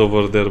exposed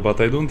over there, but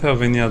I don't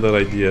have any other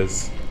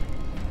ideas.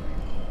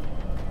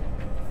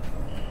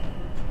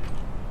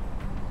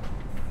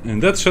 And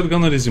that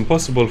shotgunner is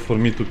impossible for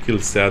me to kill,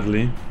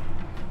 sadly.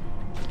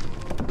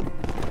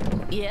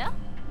 Yeah?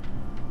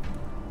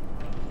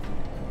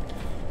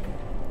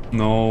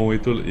 No,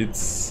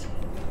 it's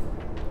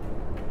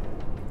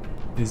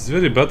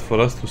very bad for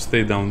us to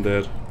stay down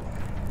there.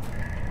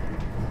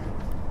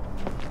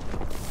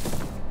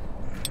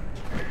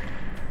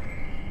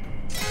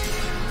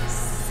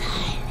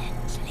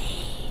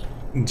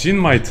 Silently. Jin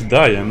might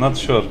die, I'm not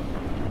sure.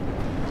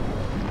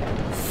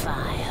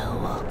 Fire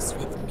walks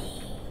with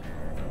me.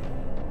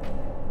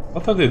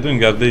 What are they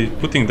doing? Are they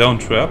putting down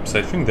traps?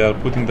 I think they are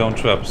putting down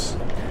traps.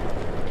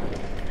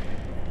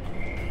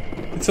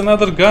 It's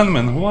another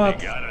gunman, what?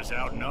 Got us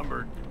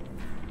outnumbered.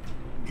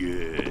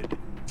 Good.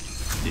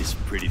 This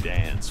pretty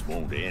dance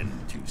won't end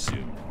too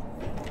soon.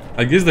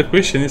 I guess the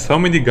question is, how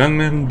many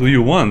gunmen do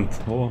you want?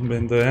 Oh,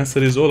 and the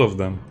answer is all of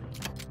them.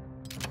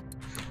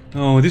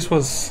 Oh, this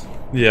was...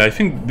 Yeah, I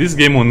think this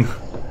game on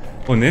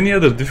any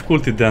other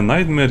difficulty than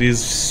Nightmare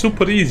is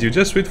super easy. You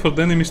just wait for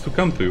the enemies to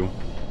come to you.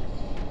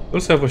 We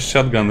also have a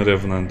shotgun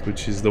Remnant,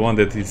 which is the one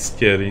that is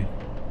scary.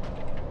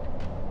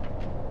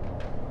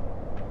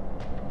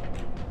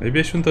 Maybe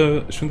I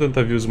shouldn't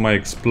have used my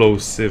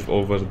explosive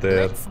over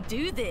there. Let's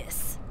do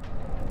this.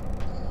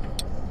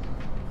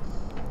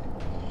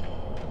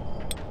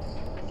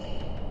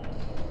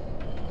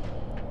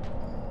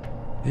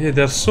 Yeah,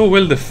 they're so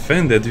well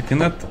defended. You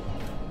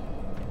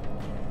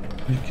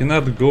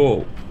cannot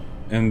go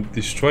and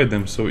destroy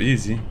them so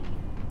easy.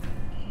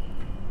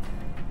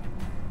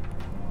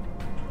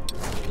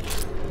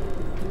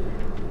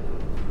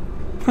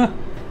 Huh.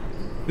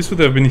 This would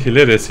have been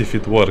hilarious if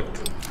it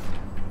worked.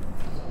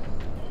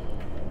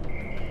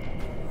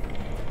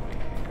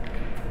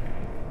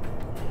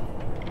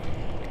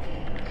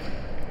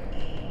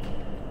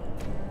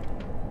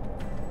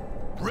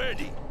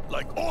 Ready,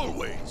 like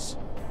always.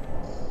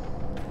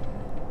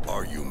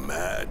 Are you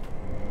mad?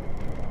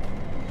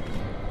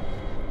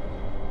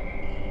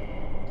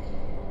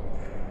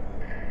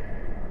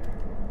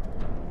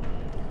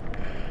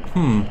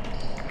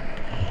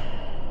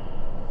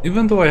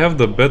 Even though I have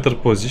the better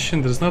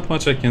position, there's not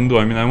much I can do.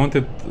 I mean, I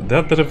wanted...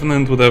 That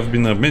Revenant would have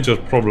been a major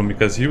problem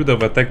because he would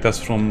have attacked us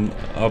from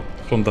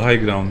the high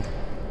ground.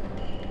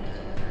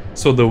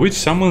 So the witch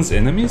summons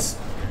enemies?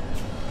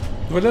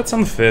 Well, that's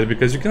unfair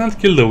because you cannot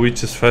kill the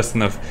witches fast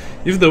enough.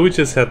 If the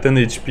witches had 10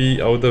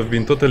 HP, I would have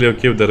been totally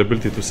okay with their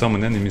ability to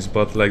summon enemies,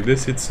 but like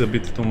this, it's a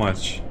bit too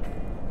much.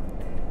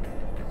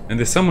 And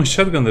they summon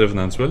shotgun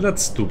revenants. Well,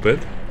 that's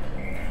stupid.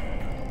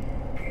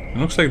 It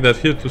looks like they're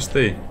here to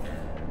stay.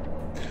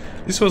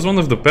 This was one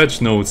of the patch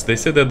notes. They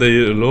said that they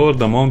lowered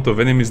the amount of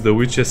enemies the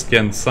witches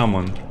can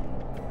summon.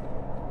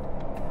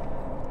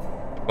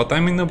 But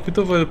I'm in a bit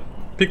of a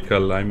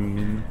pickle. I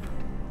mean...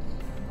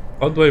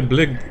 How do I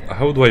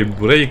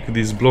break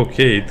this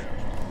blockade?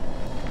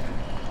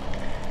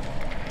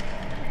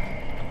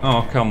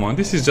 Oh, come on.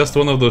 This is just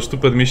one of those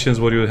stupid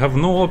missions where you have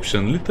no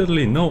option.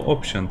 Literally no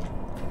option.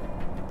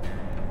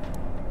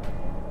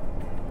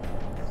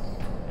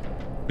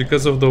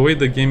 Because of the way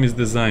the game is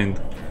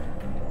designed.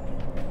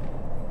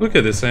 Look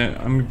at this.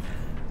 I'm...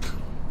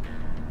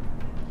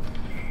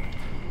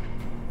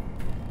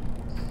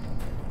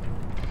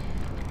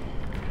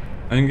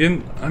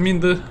 Again, I mean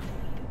the...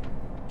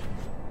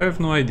 I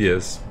have no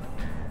ideas.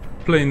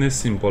 Plain and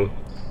simple.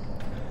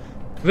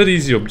 Very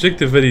easy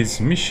objective, very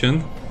easy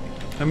mission.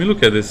 I mean,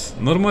 look at this.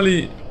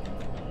 Normally...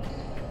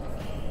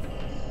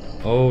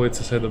 Oh, it's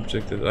a side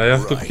objective. I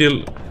have to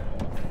kill...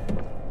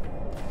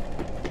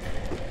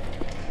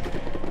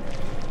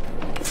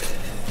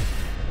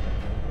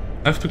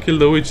 I have to kill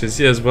the witches,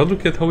 yes, but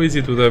look at how easy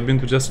it would have been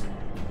to just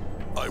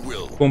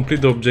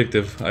complete the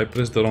objective. I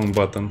pressed the wrong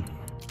button.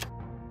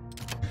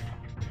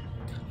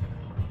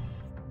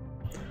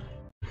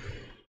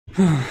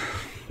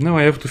 Now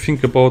I have to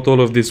think about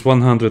all of these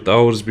 100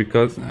 hours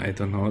because, I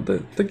don't know,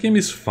 the game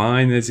is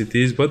fine as it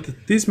is,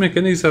 but these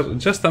mechanics are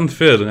just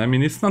unfair. I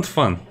mean, it's not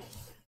fun.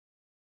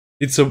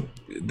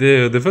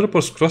 The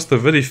developers crossed a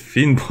very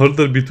thin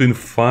border between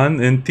fun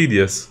and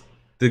tedious.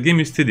 The game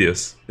is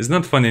tedious. It's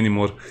not fun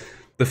anymore.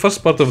 The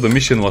first part of the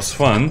mission was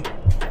fun.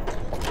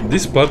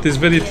 This part is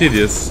very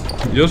tedious.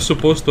 You're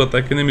supposed to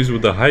attack enemies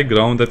with a high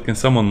ground that can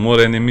summon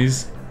more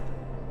enemies.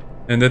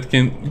 And that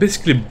can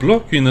basically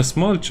block you in a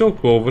small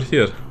choke over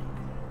here.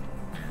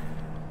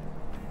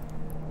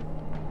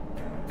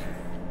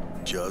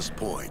 Just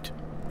point.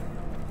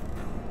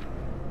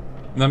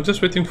 And I'm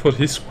just waiting for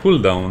his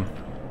cooldown.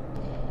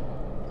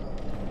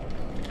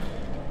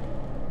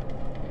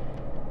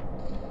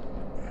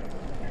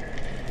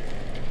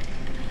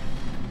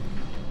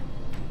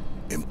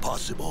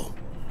 Impossible.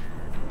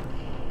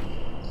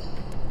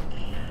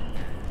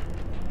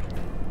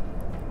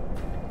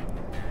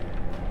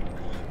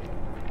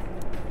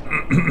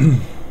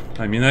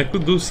 I mean, I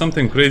could do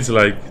something crazy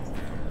like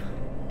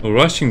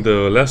rushing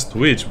the last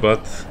witch,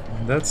 but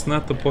that's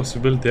not a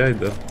possibility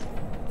either.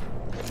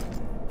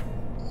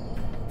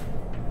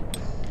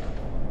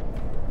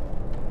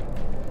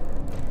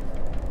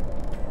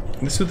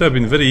 This would have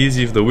been very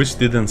easy if the witch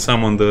didn't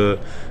summon the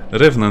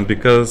Remnant,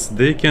 because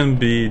they can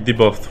be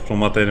debuffed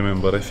from what I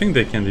remember. I think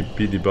they can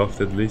be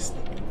debuffed at least.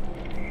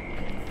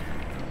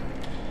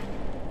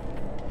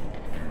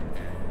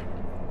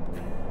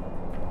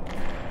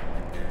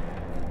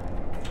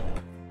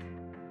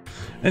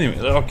 Anyway,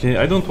 okay,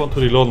 I don't want to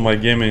reload my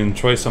game and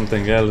try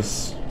something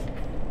else.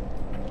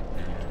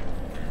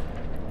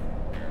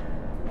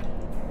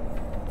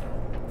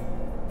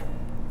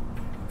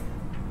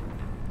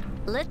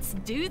 Let's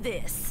do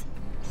this.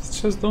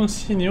 Just don't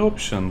see any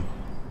option.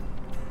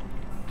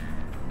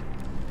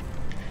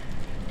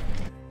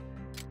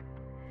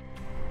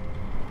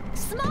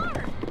 Smart.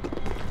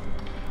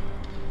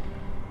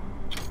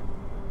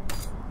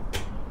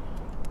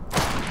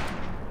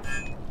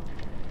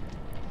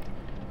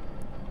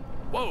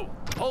 Whoa!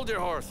 Hold your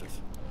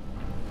horses.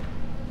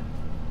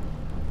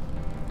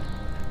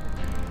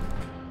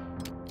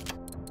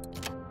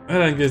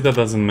 Well, I guess that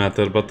doesn't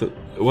matter, but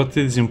what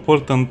is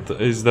important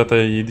is that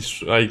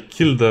I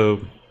kill the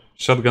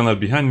shotgunner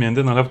behind me, and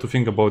then I'll have to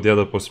think about the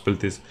other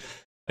possibilities.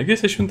 I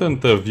guess I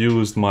shouldn't have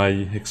used my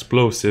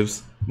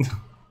explosives.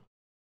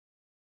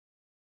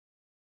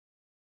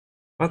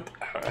 But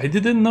I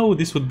didn't know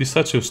this would be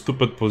such a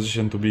stupid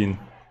position to be in.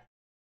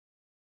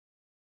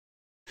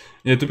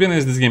 Yeah, to be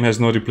honest, this game has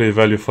no replay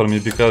value for me,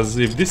 because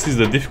if this is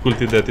the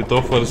difficulty that it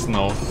offers,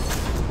 no.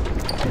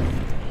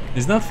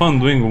 It's not fun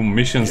doing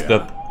missions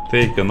that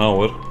take an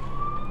hour.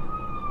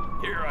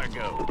 Here I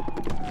go.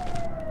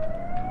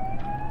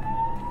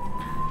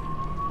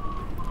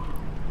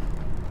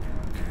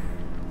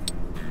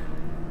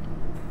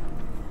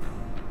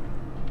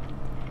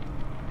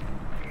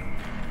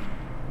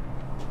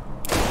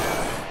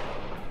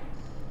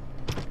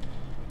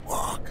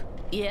 Walk.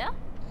 Yeah?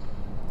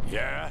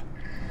 Yeah?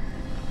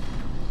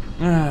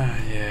 Ah,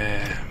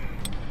 yeah.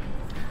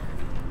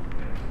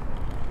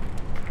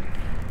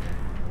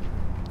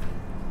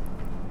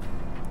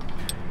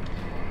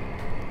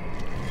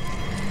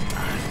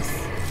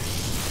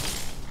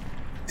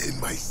 In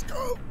my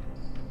skull.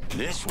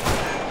 This one?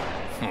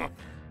 Huh.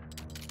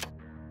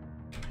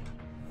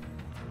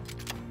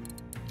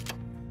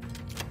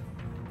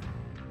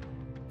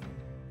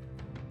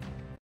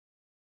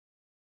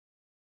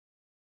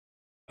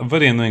 A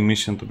very annoying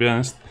mission, to be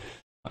honest.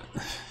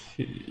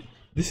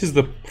 This is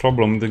the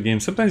problem in the game.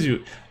 Sometimes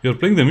you're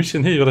playing the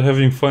mission, hey, you're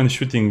having fun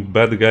shooting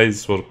bad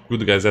guys or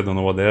good guys, I don't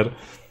know what they are.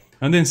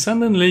 And then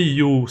suddenly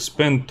you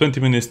spend 20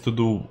 minutes to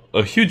do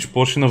a huge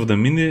portion of the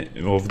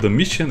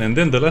mission, and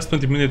then the last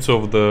 20 minutes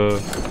of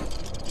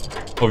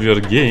your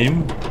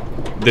game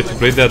that you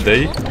played that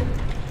day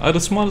are a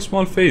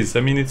small phase.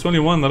 I mean, it's only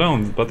one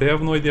round, but I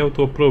have no idea how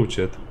to approach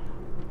it.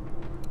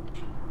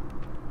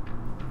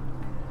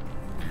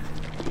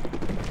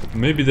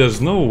 Maybe there's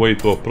no way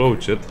to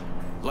approach it.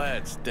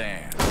 Let's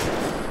dance.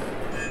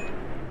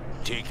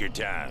 Take your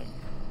time.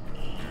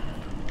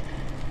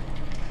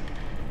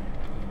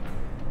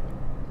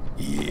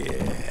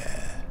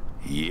 Yeah.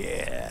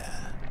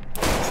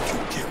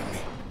 Kill me.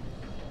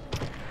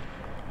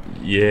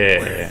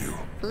 Yeah.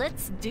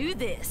 Let's do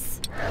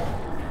this.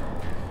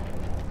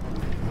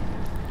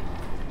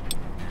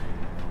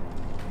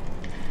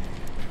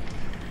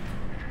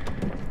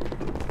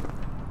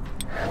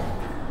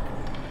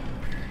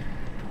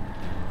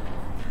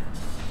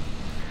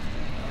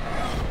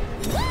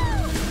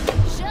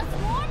 Just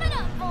warming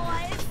up,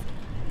 boys.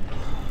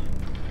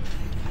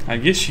 I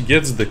guess she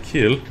gets the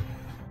kill.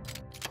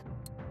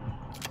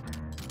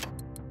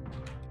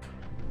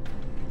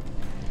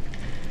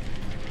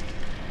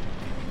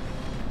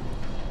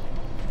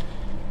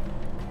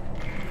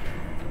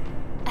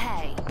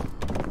 Hey,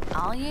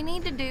 all you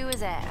need to do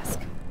is ask.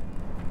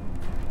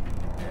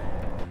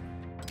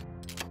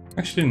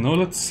 Actually, no,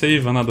 let's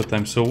save another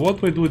time. So what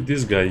do I do with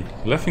this guy?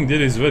 Laughing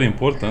deer is very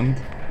important,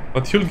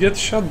 but he'll get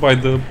shot by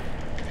the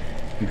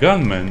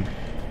gunman.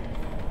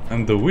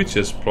 And the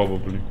witches,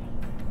 probably.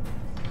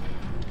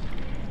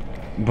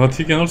 But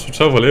he can also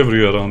travel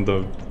everywhere on the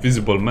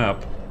visible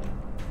map.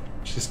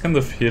 Which is kind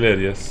of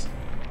hilarious.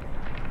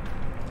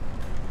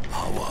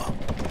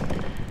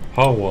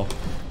 Hawa.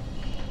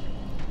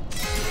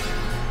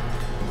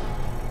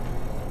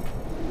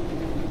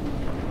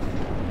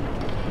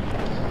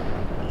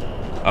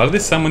 Are they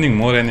summoning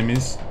more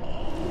enemies?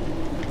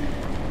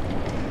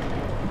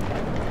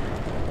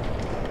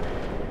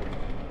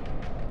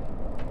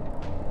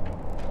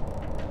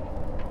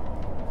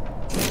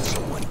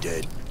 Someone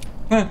dead.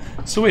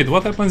 So wait,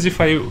 what happens if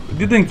I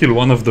didn't kill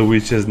one of the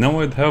witches? Now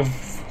I'd have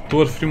 2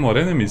 or 3 more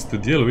enemies to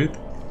deal with.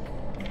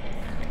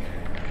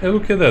 Hey,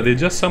 look at that, they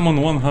just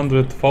summoned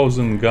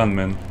 100,000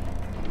 gunmen.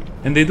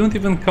 And they don't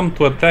even come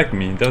to attack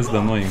me, that's the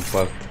annoying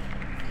part.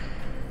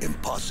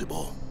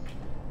 Impossible.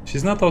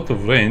 She's not out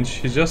of range,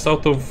 she's just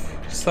out of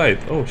sight.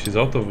 Oh, she's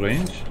out of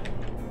range?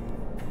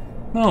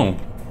 No.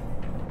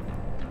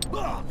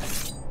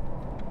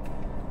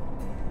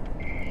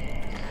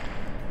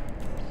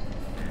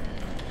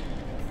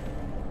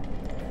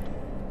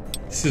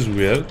 This is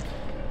weird.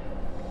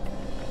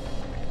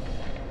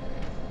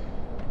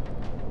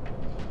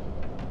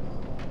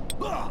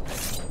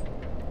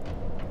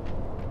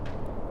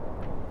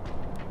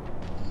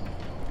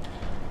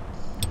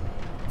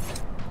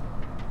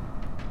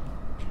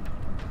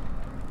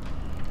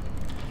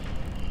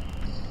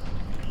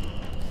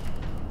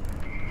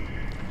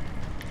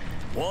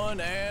 One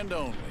and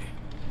only.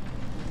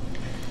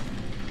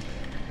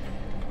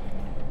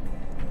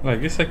 I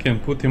guess I can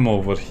put him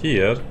over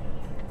here.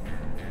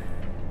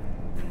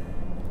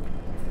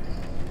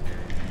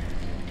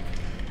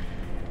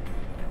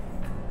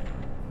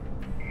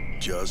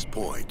 Just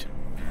point.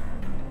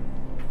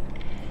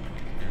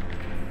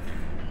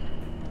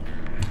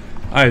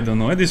 I don't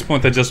know, at this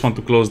point I just want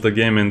to close the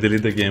game and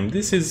delete the game.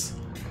 This is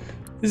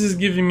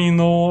giving me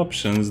no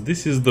options.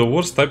 This is the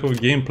worst type of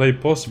gameplay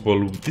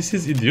possible. This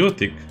is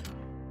idiotic.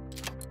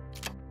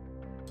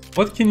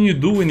 What can you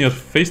do when you're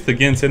faced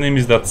against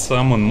enemies that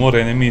summon more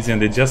enemies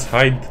and they just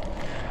hide?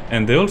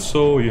 And they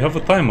also, you have a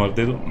timer,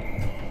 they don't...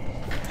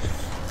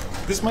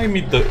 This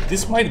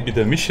might be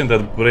the mission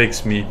that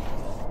breaks me.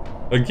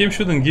 A game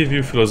shouldn't give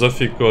you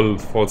philosophical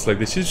thoughts like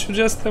this, it should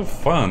just have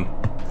fun.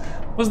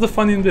 What's the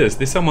fun in this?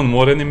 They summon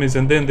more enemies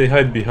and then they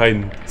hide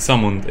behind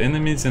summoned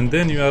enemies and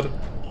then you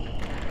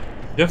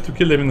have to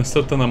kill them in a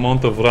certain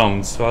amount of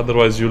rounds, so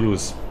otherwise you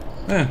lose.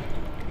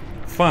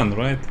 Fun,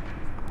 right?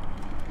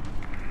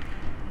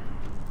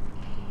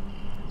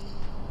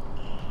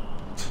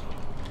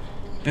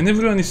 And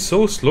everyone is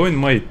so slow in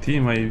my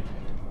team, I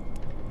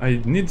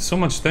need so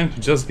much time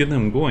to just get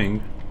them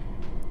going.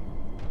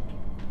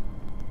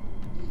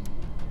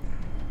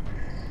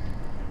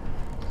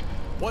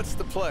 What's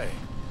the play?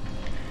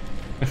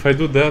 If I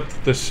do that,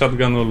 the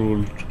shotgun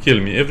will kill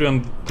me.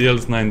 Everyone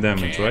deals 9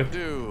 damage, right? Can't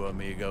do,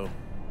 amigo.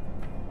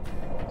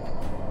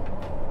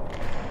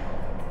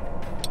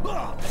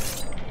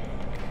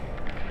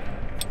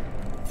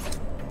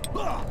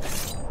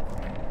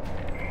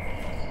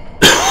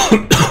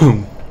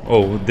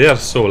 Oh, they are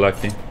so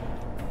lucky.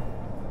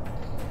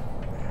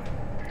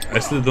 I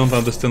still don't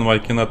understand why I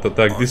cannot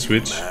attack this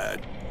witch.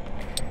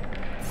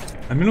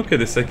 I mean, look at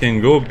this, I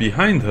can go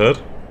behind her,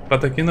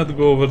 but I cannot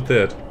go over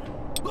there.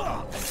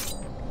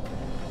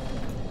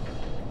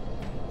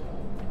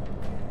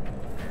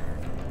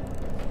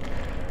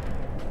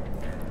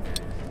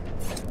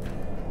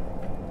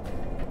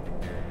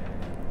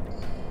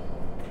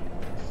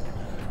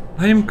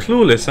 I am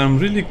clueless, I'm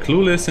really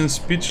clueless and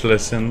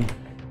speechless. And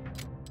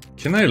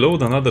can I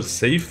load another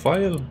save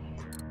file?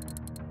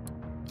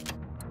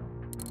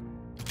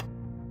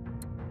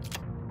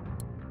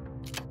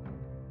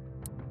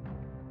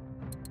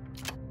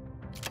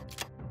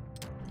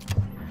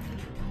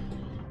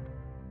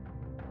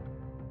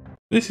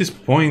 This is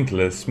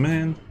pointless,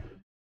 man.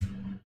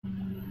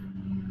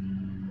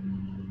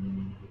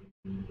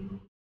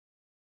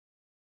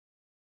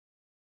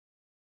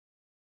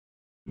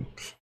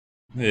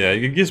 Yeah,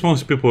 I guess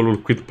most people will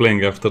quit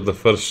playing after the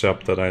first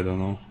chapter, I don't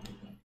know.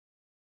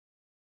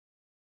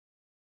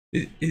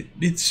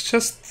 It's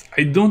just,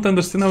 I don't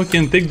understand how we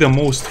can take the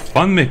most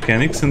fun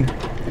mechanics and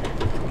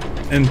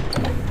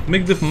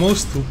make the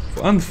most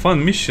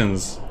unfun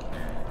missions.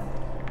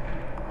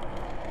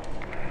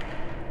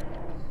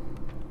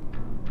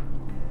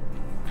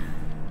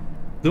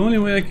 The only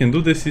way I can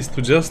do this is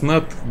to just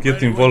not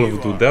get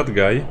involved with that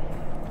guy.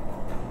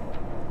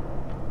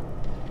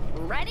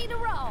 Ready to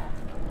roll.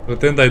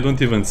 Pretend I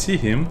don't even see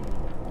him.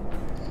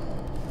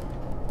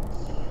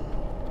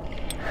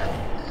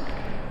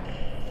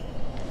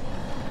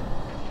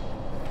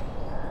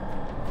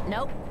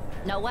 Nope,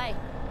 no way.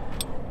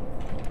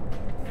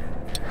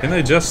 Can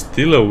I just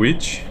steal a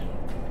witch?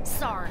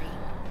 Sorry,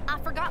 I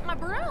forgot my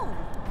broom.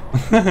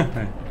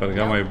 I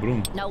forgot my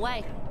broom. No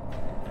way.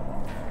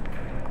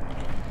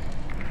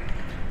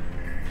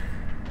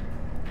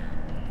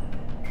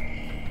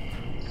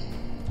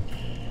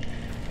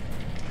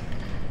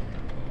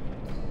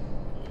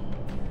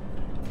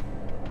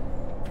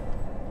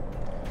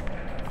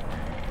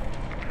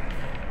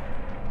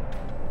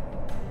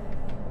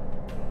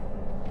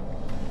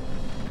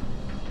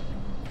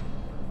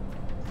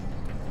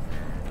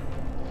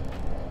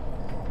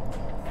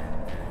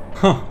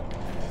 Huh.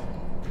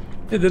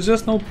 Yeah, there's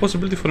just no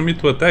possibility for me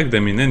to attack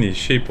them in any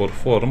shape or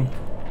form.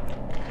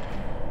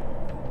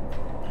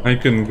 I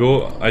can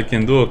do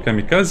a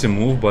kamikaze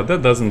move, but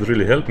that doesn't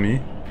really help me.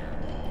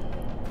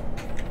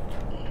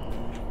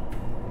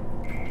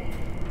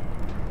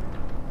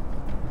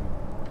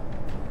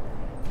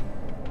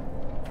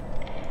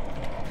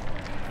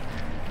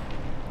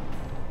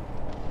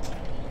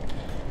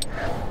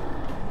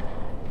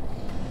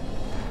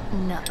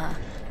 Nuh-uh.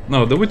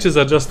 No, the witches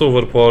are just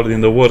overpowered in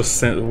the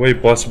worst way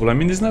possible. I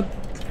mean, it's not...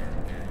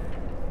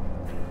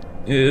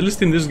 At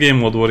least in this game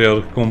mode where you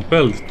are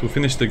compelled to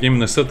finish the game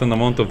in a certain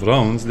amount of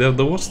rounds, they are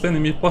the worst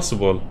enemy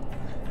possible.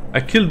 I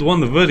killed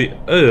one very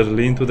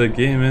early into the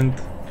game and...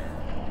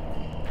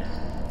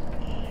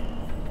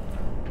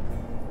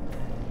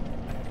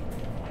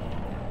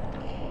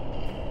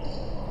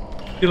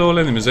 Kill all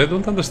enemies. I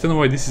don't understand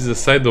why this is a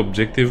side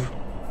objective.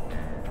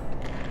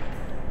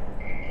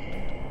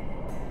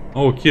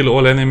 Oh, kill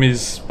all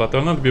enemies, but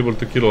I'll not be able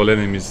to kill all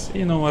enemies.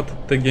 You know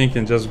what? The game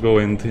can just go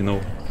and, you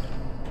know...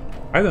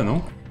 I don't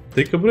know.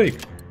 Take a break.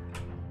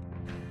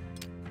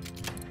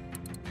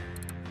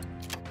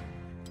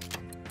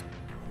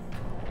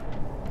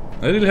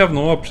 I really have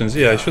no options.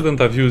 Yeah, I shouldn't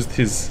have used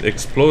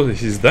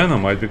his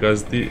dynamite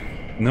because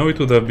now it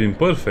would have been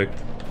perfect.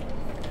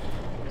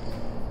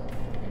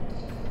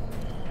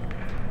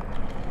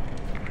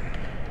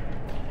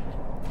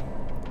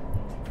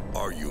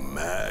 Are you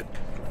mad?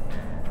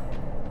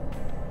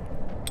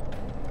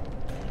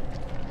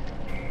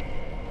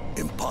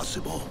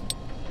 Impossible.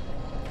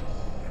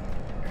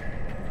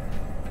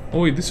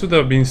 Oh, this would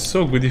have been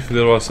so good if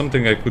there was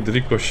something I could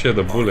ricochet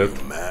the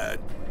bullet. Mad.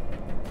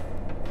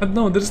 But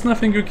no, there's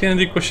nothing you can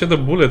ricochet the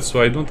bullet,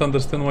 so I don't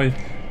understand why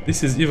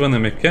this is even a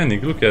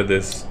mechanic. Look at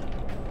this.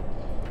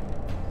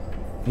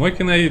 Why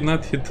can I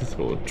not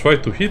try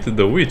to hit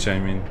the witch, I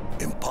mean?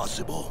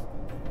 Impossible.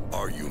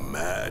 Are you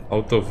mad?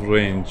 Out of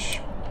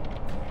range.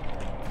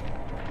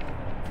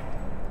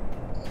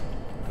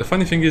 The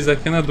funny thing is I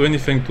cannot do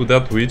anything to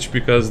that witch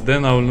because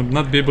then I will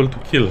not be able to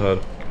kill her.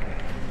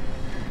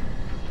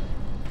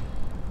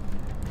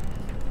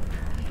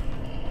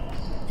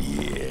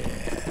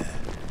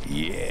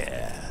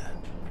 Yeah.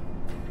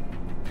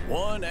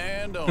 One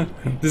and only.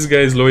 This guy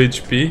is low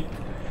HP.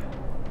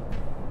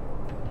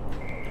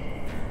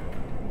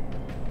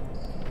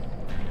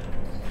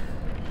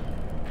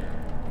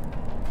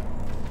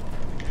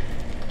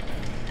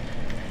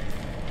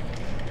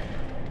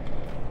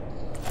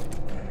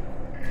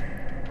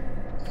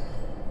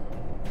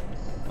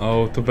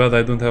 Oh, too bad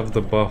I don't have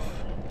the buff.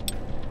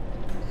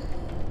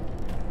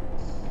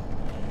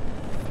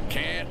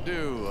 Can't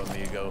do,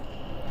 amigo.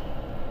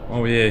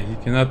 Oh yeah, he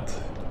cannot...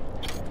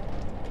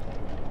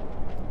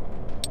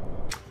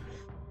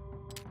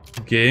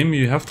 Game,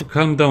 you have to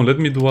calm down. Let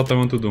me do what I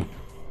want to do.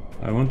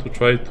 I want to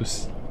try to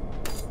see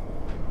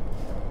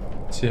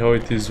how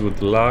it is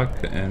with luck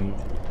and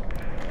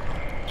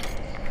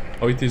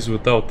how it is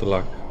without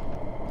luck.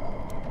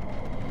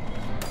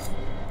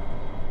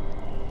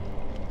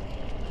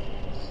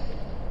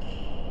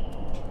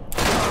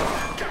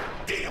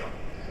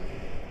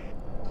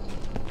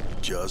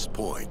 Just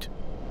point.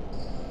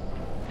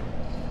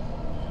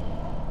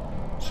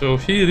 So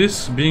he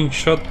risks being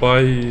shot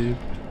by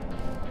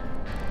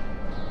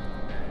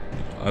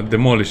a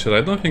demolisher.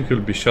 I don't think he'll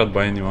be shot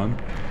by anyone.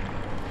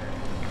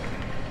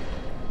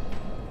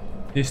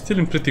 He's still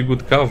in pretty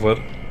good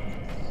cover.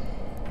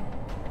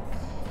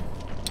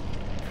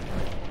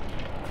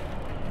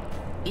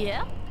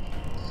 Yeah?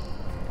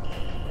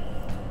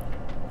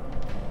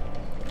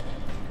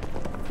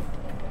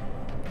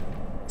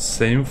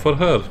 Same for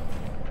her.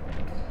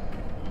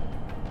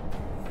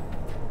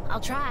 I'll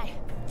try.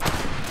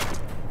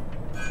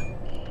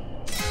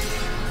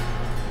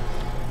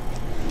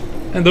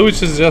 And the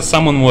witch is just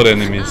summon more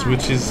enemies,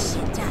 which is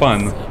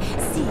fun.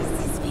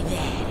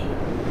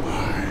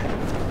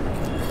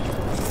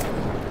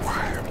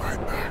 Why am I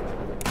back?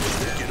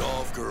 Take it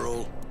off,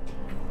 girl.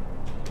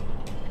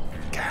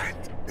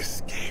 Can't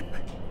escape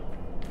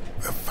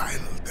the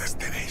final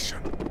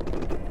destination.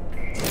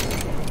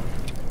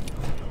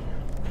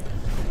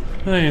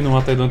 You know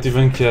what, I don't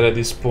even care at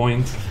this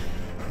point.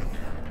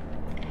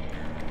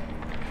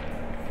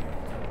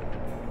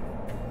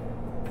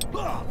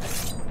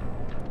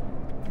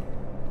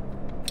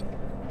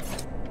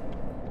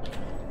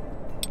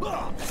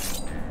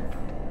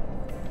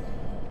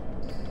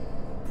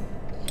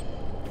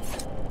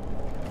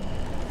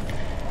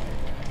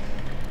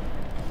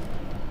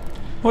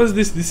 What is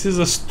this? This is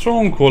a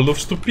stronghold of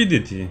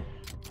stupidity.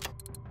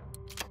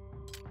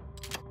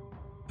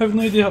 I have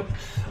no idea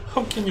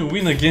how can you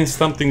win against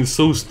something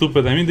so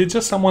stupid. I mean, they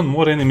just summon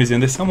more enemies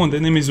and they summoned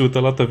enemies with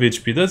a lot of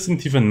HP.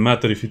 Doesn't even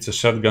matter if it's a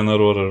shotgunner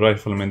or a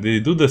rifleman. They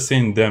do the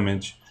same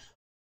damage.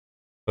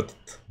 But,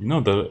 you know,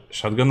 the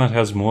shotgunner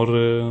has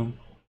more...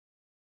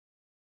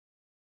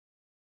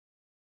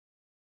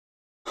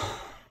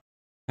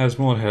 has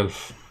more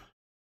health.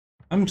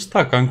 I'm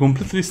stuck. I'm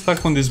completely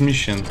stuck on this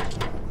mission.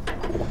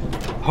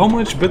 How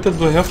much better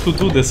do I have to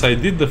do this? I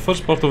did the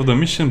first part of the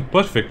mission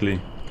perfectly.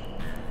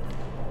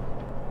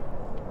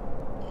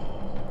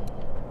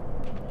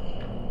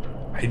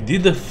 I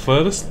did the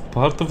first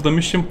part of the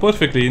mission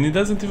perfectly, and it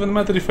doesn't even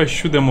matter if I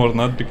shoot them or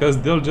not,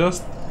 because they'll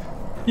just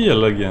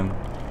heal again.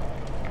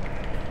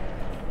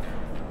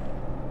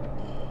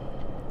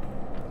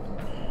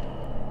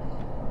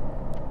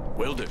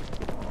 Will do.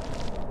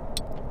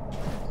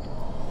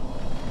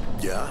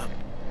 Yeah?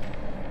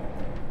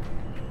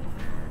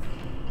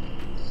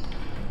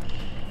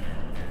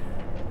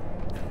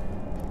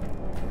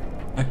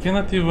 I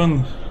cannot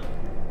even...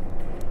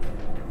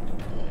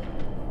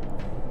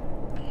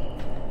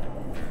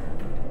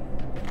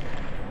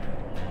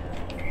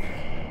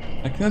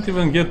 I cannot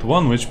even get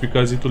one wish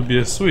because it will be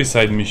a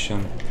suicide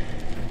mission.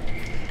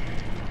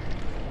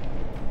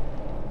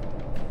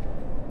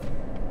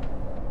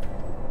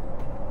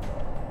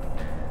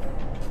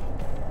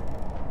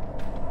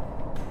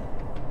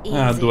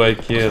 Ah, do I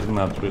care?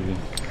 Not really.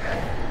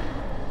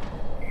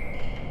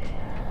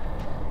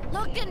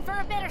 Looking for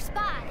a better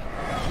spot.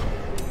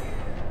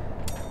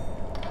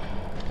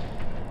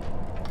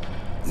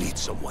 Need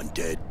someone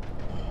dead?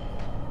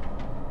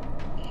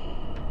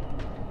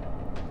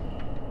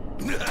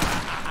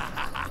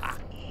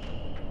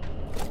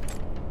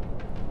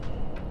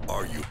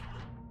 Are you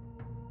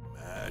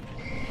mad?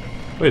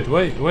 Wait,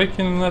 why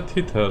can I not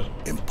hit her?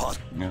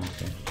 Impossible. Yeah,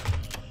 okay.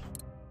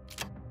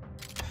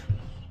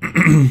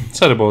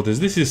 Sorry about this.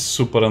 This is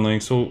super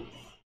annoying. So,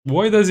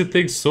 why does it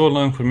take so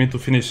long for me to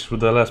finish with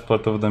the last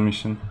part of the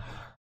mission?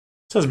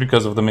 Just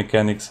because of the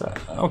mechanics.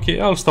 Okay,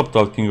 I'll stop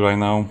talking right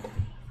now.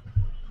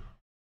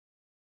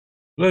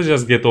 Let's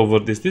just get over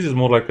this. This is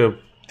more like a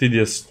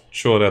tedious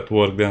chore at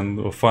work than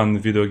a fun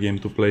video game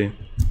to play.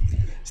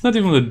 It's not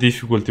even the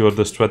difficulty or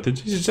the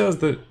strategy, it's just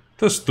the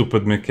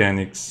stupid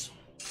mechanics.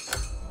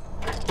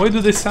 Why do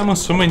they summon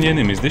so many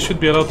enemies? They should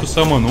be allowed to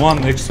summon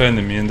one extra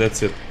enemy and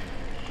that's it.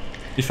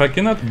 If I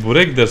cannot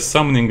break their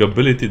summoning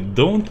ability,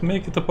 don't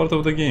make it a part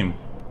of the game.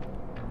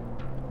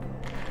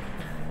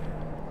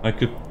 I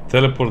could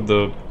teleport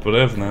the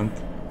Remnant.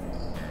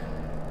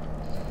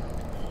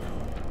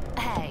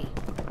 Hey,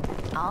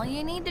 all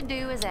you need to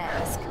do is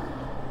ask.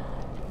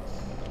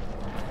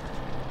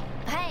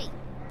 Hey,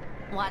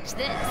 watch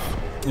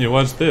this. You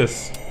watch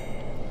this.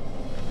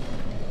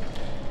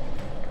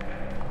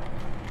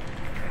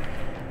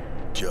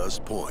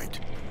 Just point.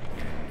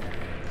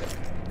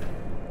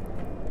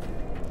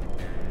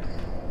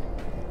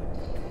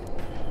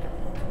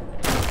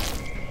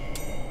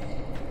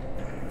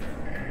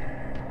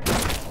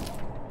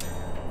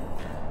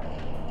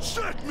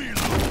 Set me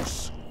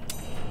loose.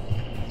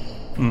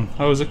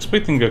 I was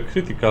expecting a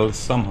critical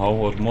somehow,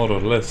 or more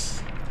or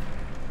less.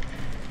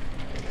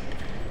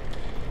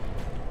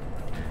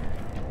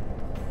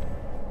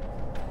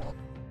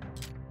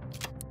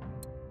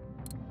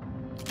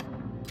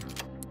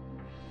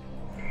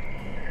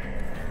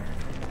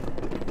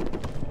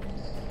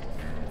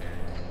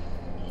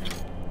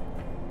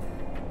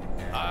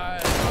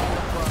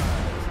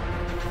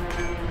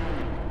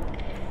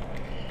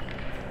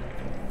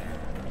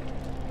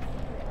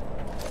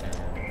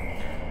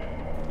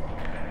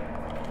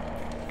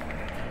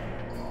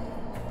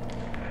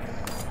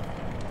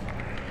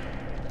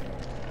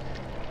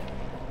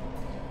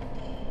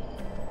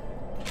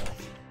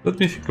 Let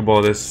me think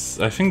about this.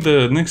 I think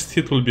the next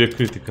hit will be a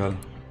critical.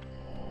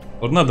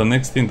 Or not the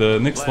next thing, the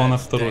next one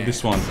after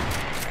this one.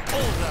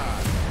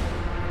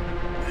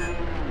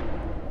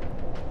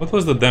 What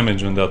was the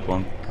damage on that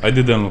one? I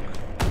didn't look.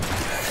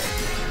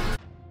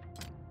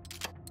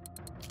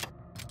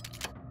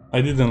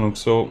 I didn't look,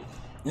 so...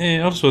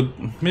 Yeah, also,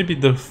 maybe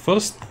the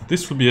first...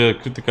 This will be a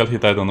critical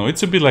hit, I don't know.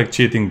 It's a bit like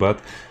cheating, but...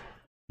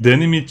 The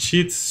enemy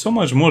cheats so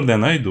much more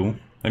than I do.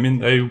 I mean,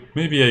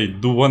 maybe I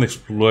do one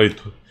exploit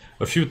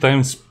a few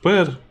times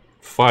per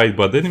fight,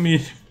 but the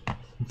enemy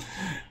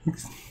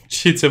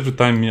cheats every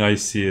time I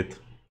see it.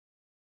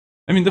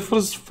 I mean, the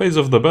first phase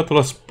of the battle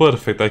was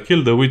perfect. I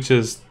killed the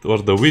witches or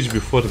the witch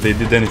before they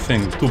did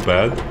anything too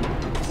bad.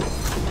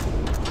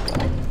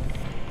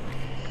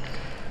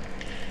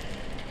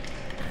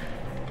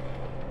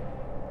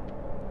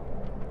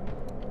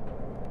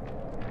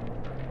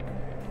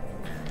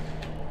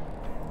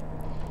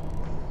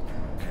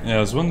 Yeah, I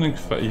was wondering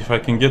if I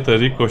can get a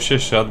ricochet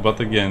shot, but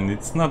again,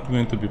 it's not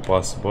going to be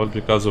possible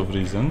because of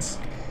reasons.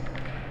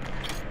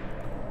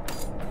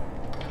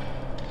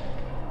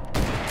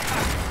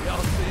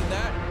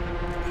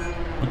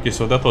 Okay,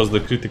 so that was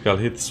the critical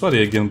hit.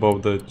 Sorry again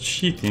about the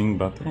cheating,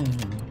 but...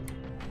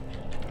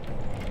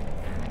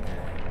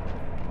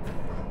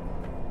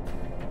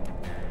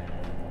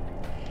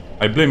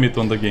 I blame it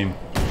on the game.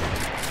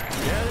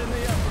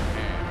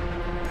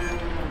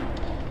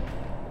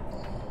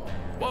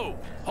 Whoa,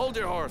 hold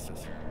your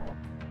horses.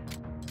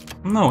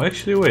 No,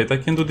 actually wait, I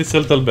can do this a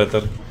little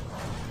better.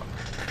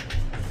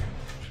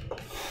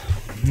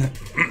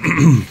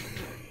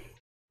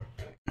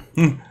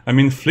 I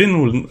mean,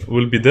 Flynn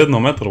will be dead no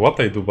matter what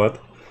I do, but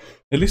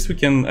at least we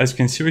can, as you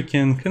can see, we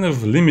can kind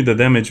of limit the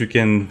damage we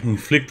can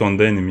inflict on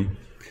the enemy.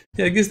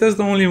 Yeah, I guess that's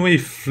the only way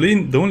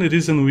the only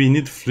reason we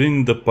need Flynn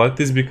in the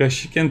party is because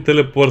she can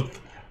teleport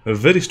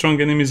very strong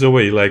enemies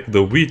away, like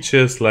the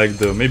witches, like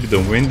maybe the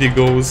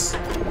Wendigos.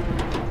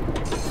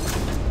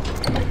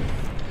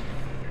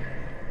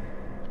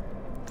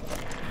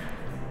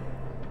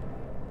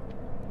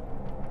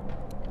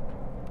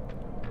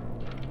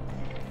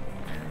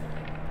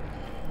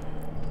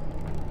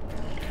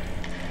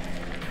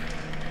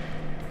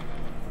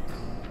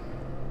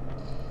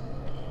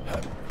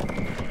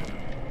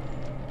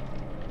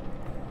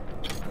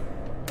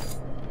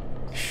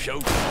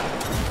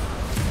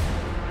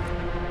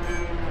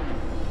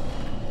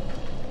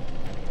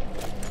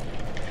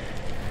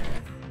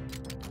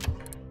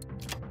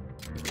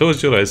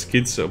 Close your eyes,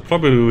 kids.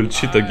 Probably we will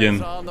cheat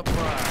again. On the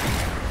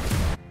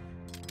prize.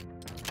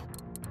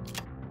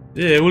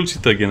 Yeah, we'll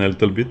cheat again a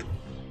little bit.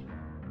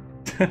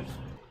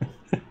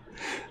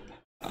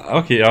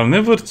 Okay, I'll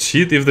never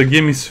cheat if the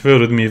game is fair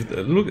with me.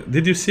 Look,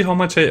 did you see how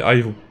much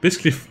I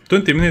basically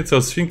 20 minutes I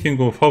was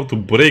thinking of how to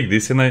break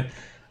this and I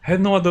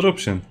had no other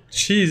option.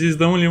 Cheese is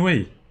the only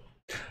way.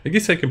 I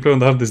guess I can play on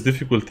the hardest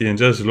difficulty and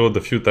just load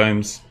a few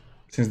times,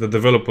 since the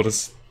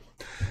developers...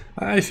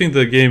 I think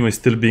the game is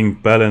still being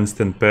balanced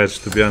and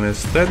patched, to be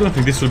honest. I don't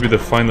think this will be the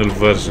final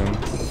version.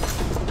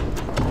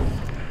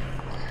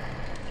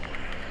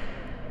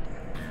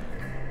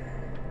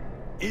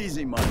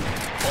 Easy money.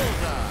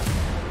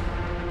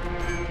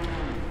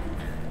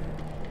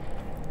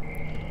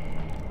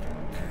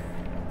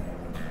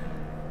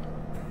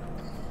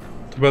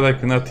 Too bad I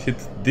cannot hit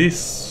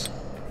this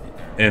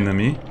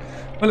enemy.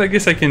 Well, I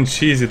guess I can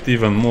cheese it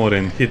even more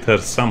and hit her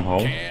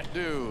somehow. Can't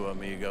do,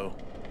 amigo.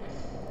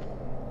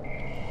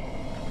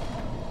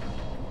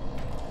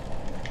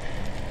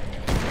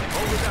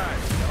 Roll the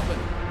dice, gentlemen.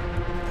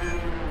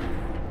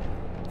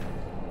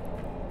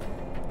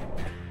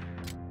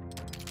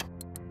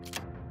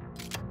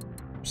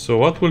 So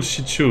what will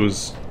she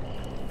choose?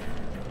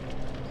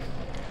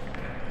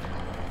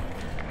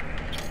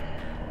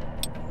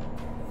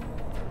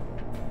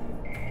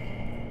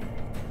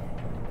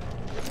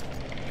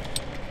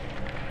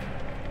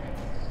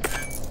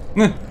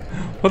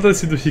 What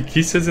does he do? He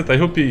kisses it? I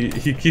hope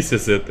he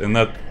kisses it and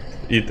not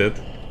eat it.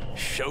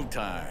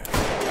 Showtime.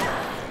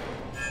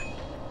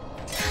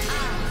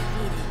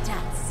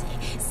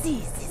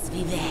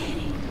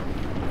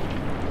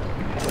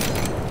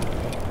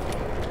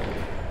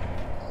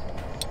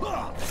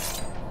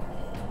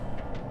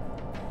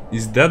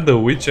 Is that the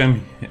witch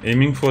I'm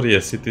aiming for?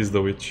 Yes, it is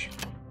the witch.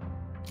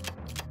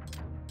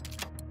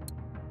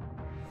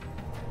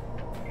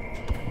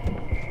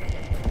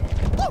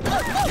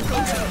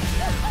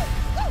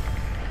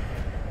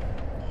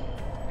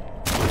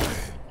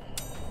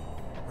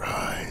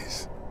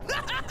 Rise.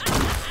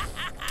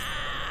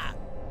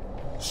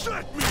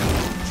 Set me.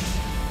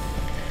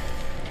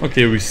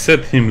 Okay, we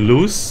set him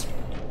loose.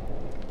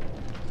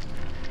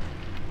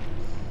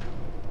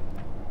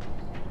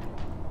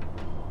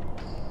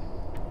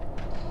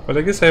 But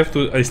I guess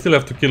I still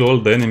have to kill all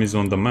the enemies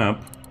on the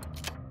map.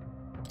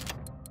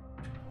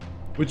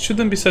 Which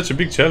shouldn't be such a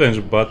big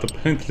challenge, but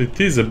apparently it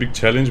is a big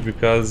challenge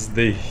because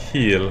they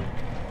heal.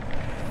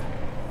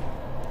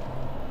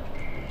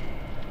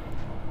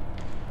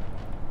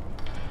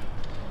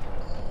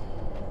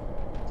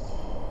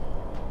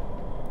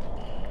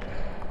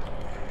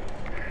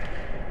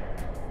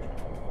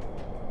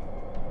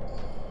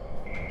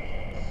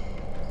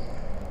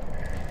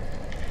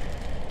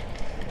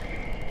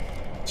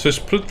 So it's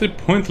pretty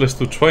pointless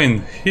to try and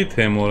hit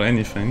him or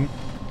anything.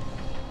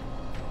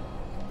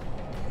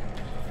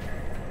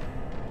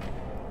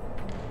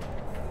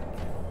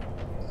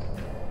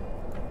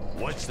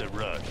 What's the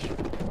rush?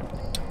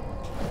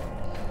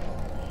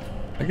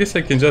 I guess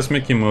I can just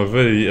make him a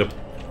very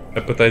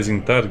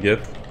appetizing target.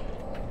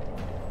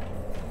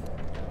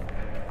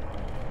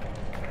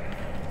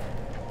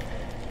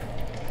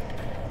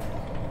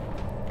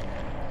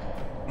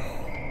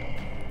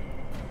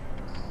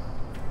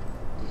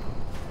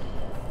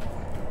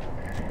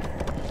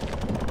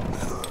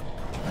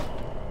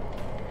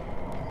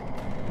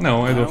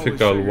 No, I don't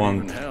think I'll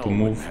want to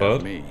move her.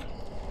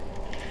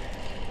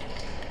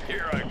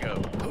 Here I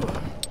go.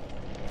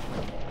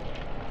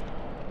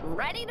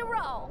 Ready to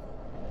roll.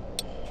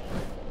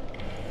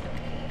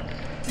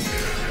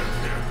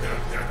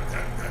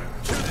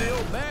 Shoot the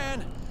old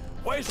man.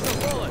 Waste the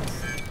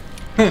bullets.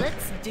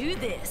 Let's do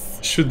this.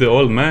 Shoot the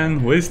old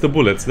man, waste the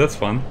bullets, that's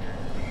fun.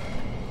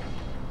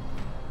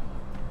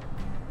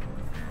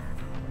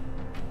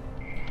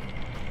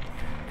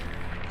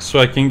 So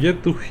I can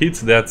get 2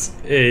 hits, that's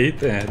 8,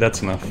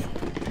 that's enough.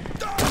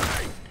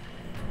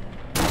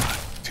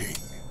 Ting.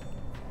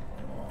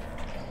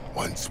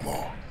 Once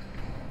more.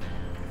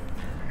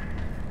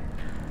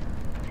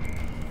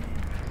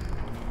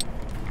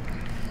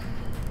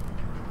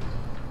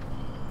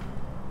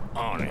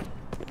 On it.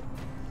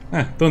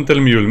 Don't tell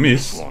me you'll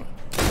miss. One.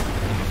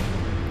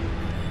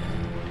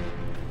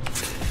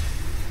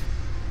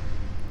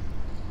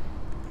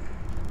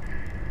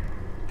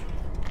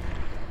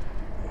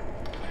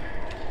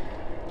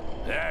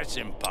 That's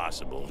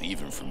impossible,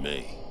 even for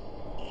me.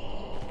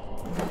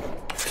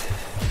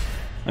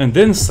 And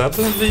then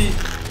suddenly,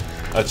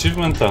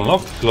 achievement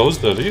unlocked, close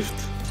the rift.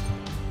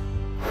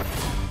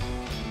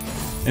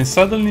 And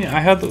suddenly I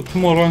had 2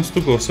 more rounds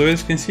to go, so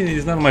as you can see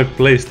it's not my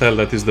playstyle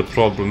that is the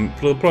problem.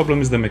 The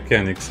problem is the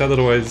mechanics,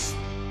 otherwise...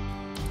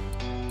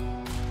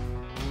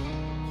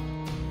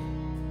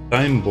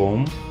 Time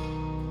Bomb,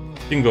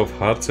 King of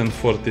Hearts and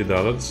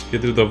 $40,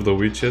 get rid of the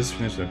witches,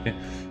 finish, okay.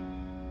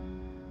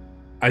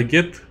 I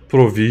get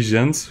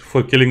provisions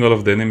for killing all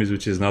of the enemies,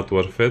 which is not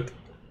worth it.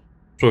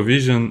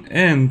 Provision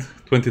and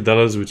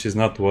 $20, which is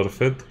not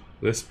worth it.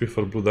 Recipe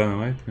for Blue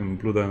Dynamite and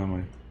Blue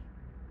Dynamite.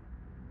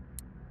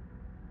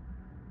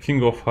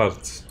 King of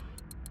Hearts.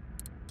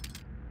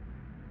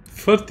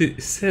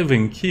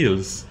 37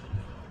 kills.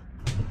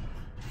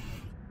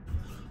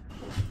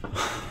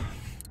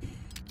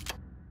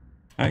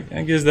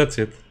 I guess that's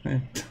it.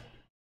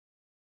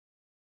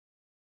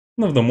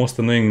 One of the most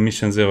annoying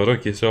missions ever.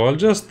 Okay, so I'll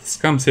just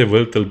scam save a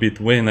little bit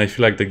when I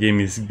feel like the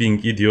game is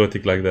being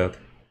idiotic like that.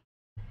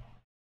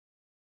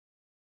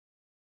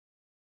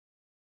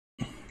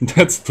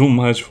 That's too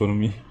much for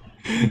me.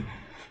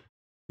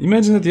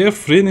 Imagine that you have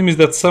 3 enemies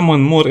that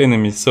summon more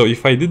enemies. So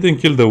if I didn't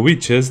kill the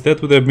witches,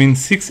 that would have been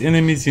 6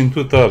 enemies in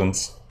 2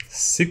 turns.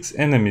 6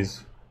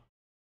 enemies.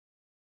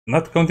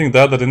 Not counting the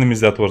other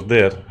enemies that were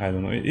there. I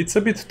don't know. It's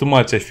a bit too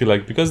much, I feel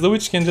like, because the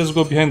witch can just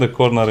go behind the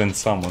corner and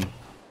summon.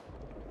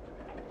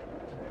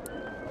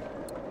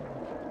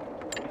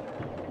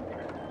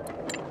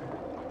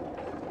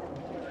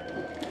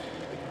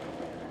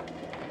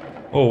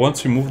 Oh,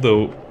 once we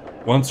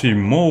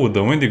mow the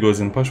Wendigos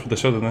and push with the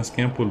Shadow Dance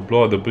camp, will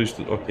blow out the bridge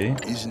to... Okay.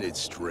 Isn't it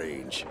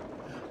strange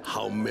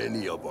how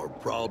many of our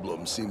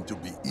problems seem to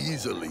be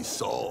easily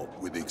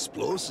solved with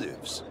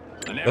explosives?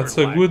 That's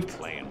a good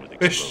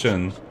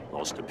question.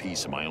 Lost a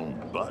piece of my own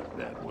butt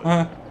that way.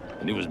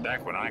 And it was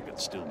back when I could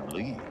still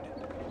bleed.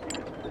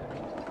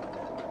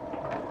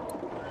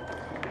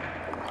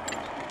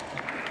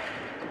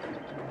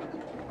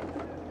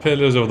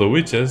 Failures of the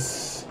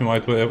witches. You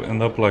might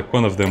end up like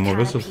one of them, or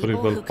vessel for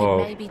evil power.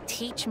 Maybe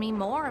teach me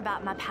more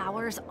about my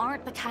powers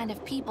aren't the kind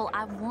of people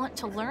I want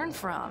to learn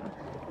from.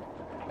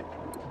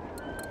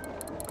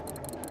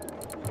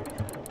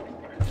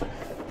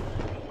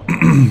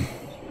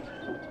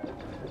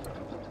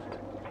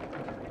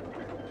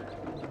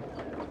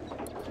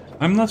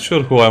 I'm not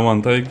sure who I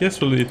want. I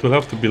guess it will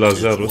have to be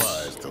Lazarus. It's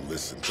wise to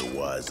listen to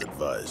wise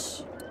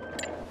advice.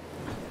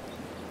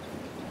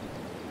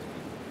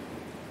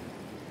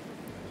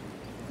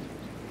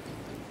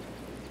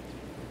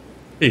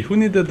 Hey, who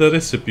needed the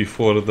recipe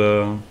for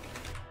the...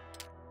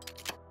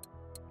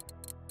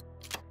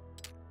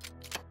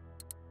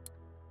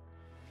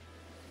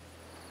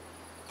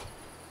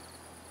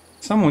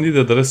 Someone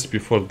needed the recipe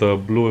for the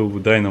blue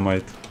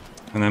dynamite,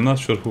 and I'm not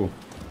sure who.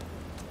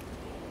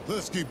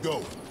 Let's keep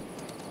going.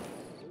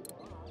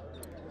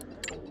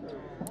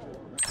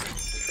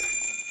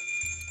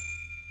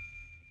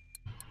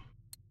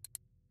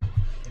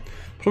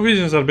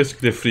 Provisions are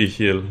basically free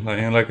heal,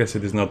 and like I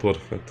said, it's not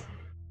worth it.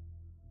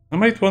 I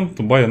might want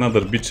to buy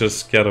another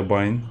Beecher's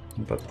Carabine,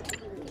 but...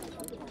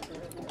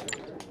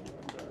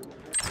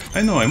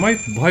 I know, I might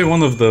buy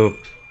one of the...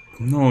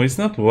 No, it's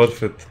not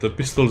worth it. The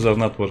pistols are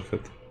not worth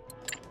it.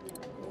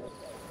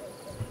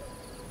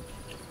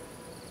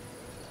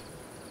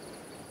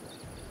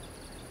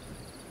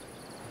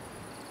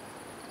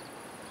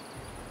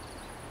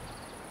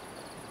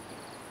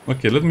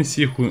 Okay, let me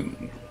see who...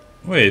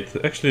 Wait,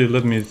 actually,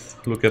 let me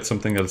look at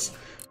something else.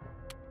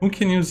 Who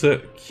can use a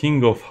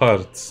King of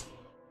Hearts?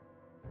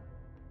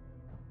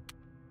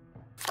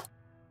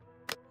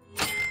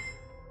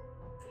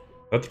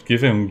 That would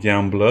give him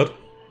Gambler,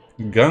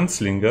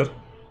 Gunslinger.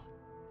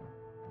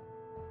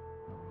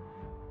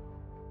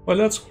 Well,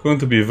 that's going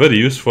to be very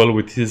useful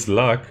with his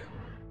luck.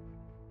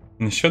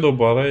 And Shadow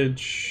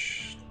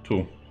Barrage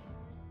 2.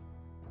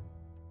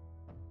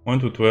 1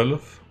 to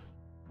 12.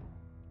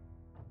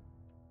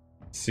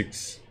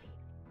 6.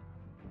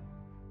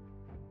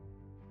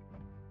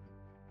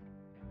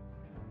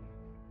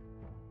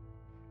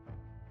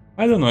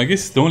 I don't know, I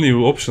guess it's the only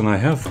option I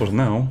have for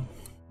now.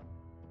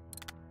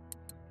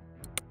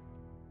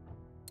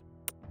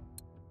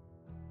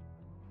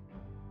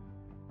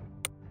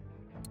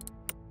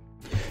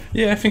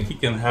 Yeah, I think he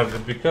can have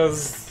it,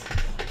 because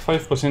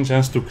 5%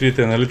 chance to crit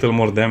and a little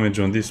more damage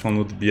on this one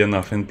would be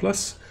enough. And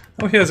plus,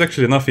 now he has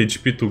actually enough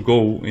HP to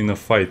go in a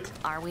fight.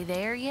 Are we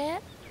there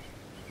yet?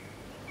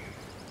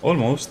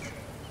 Almost.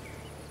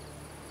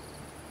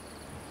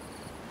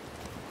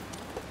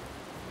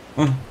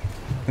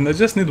 And I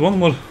just need one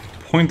more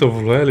point of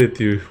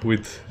loyalty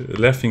with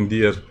Laughing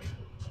Deer.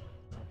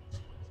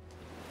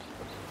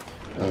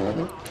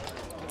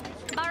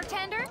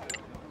 Bartender?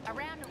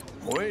 Around...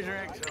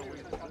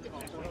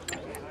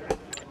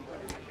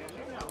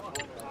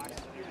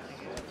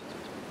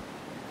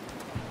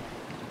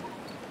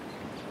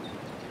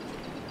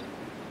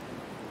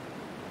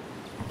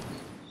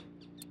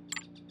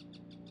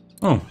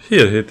 Oh,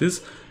 here it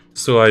is.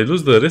 So I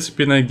lose the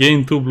recipe and I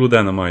gain 2 blue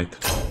dynamite.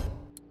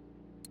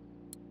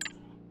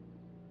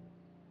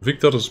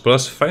 Victor's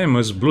plus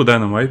famous blue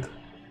dynamite.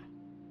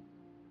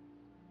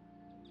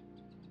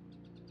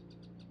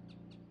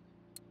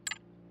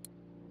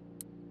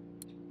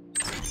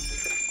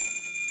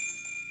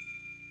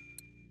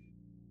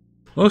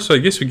 Also, I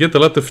guess we get a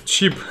lot of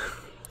cheap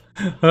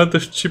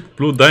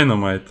blue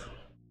dynamite.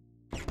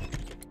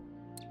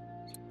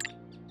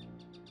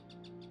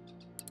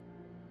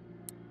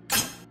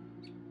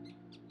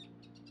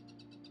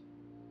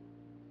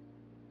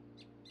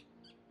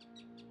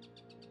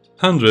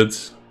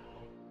 Hundreds.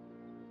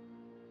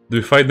 Do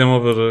we fight them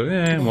over?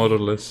 Yeah, more or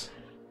less.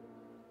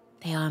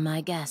 They are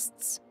my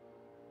guests,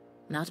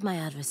 not my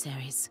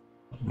adversaries.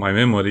 My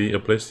memory, a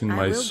place in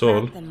my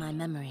soul. Them my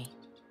memory.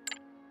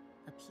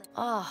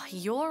 Oh,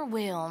 your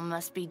will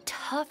must be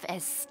tough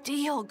as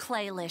steel,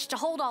 Claylish, to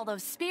hold all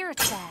those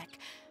spirits back.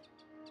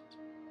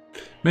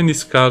 Many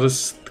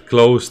scars,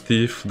 claws,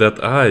 teeth,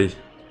 that eye.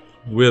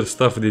 Weird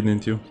stuff,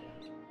 didn't you?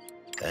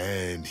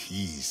 And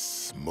he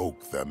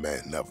smoked the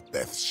men of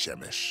Beth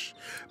Shemesh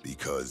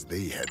because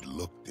they had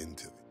looked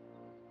into it.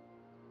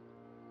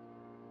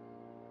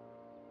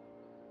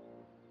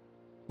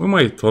 We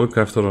might talk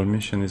after our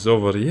mission is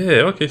over.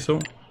 Yeah, okay, so...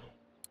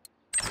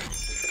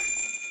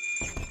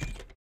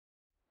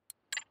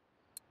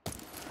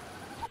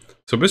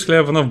 So basically I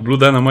have enough blue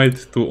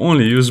dynamite to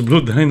only use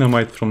blue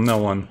dynamite from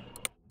now on.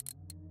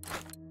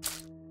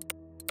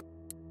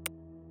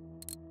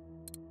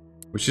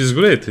 Which is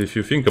great if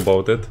you think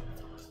about it.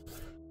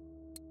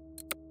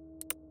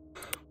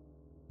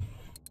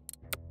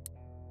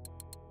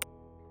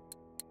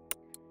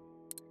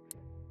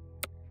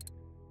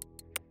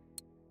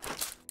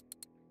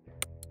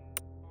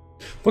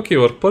 Okay,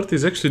 our party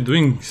is actually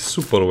doing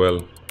super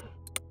well.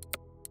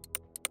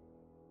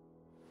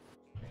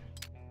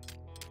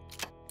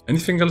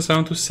 Anything else I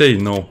want to say?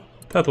 No.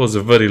 That was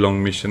a very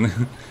long mission.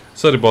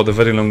 Sorry about the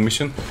very long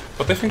mission,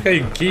 but I think I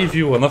gave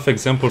you enough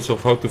examples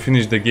of how to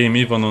finish the game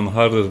even on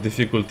harder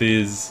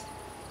difficulties,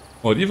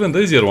 or even the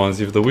easier ones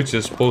if the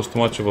witches pose too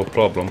much of a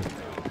problem.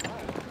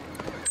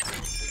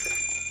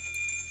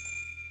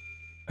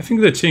 I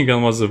think the chain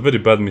gun was a very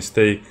bad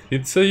mistake.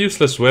 It's a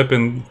useless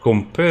weapon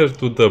compared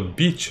to the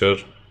beacher.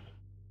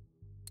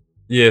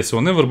 Yeah, so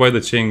never buy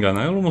the chain gun.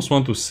 I almost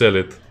want to sell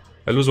it.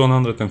 I lose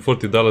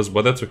 $140,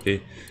 but that's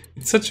okay.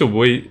 It's such a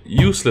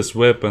useless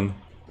weapon.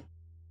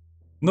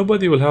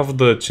 Nobody will have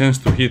the chance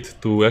to hit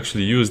to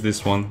actually use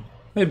this one.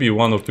 Maybe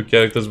 1 or 2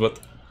 characters, but...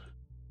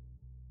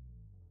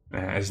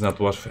 it's not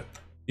worth it.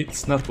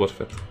 It's not worth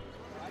it.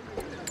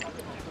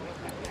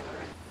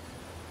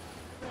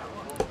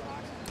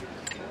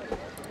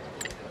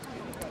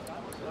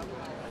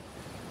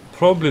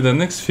 Probably the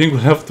next thing will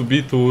have to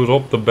be to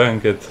rob the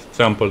bank at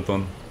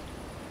Trampleton.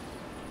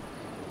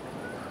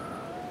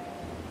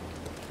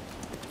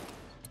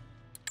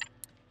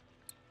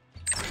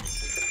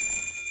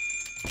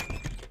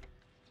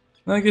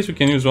 I guess we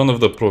can use one of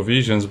the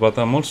provisions, but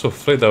I'm also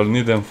afraid I'll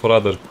need them for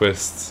other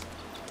quests.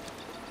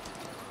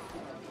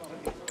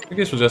 I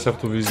guess we'll just have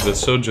to visit the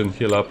surgeon,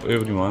 heal up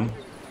everyone.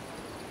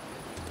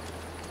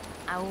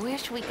 I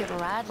wish we could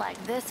ride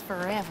like this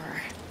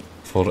forever.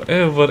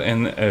 Forever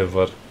and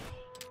ever.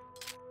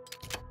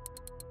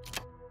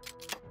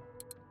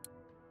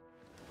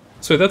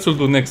 So that will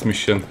do next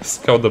mission,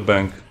 scout the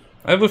bank.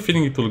 I have a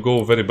feeling it will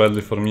go very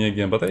badly for me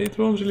again, but I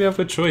don't really have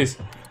a choice.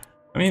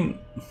 I mean,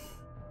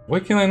 why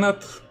can I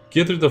not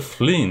get rid of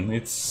Flynn?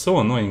 It's so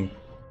annoying.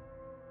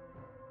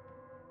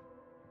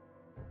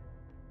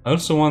 I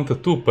also want a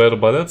 2-pair,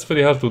 but that's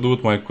very hard to do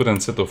with my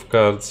current set of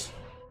cards.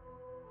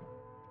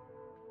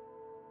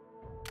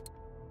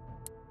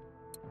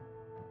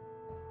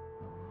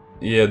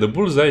 Yeah, the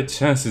bullseye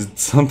chance is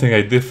something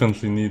I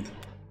definitely need.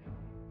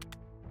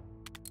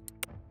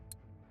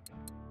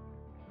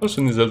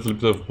 Also needs a little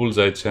bit of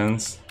bullseye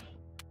chance.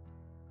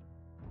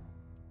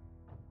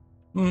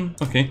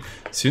 Okay,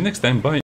 see you next time, bye.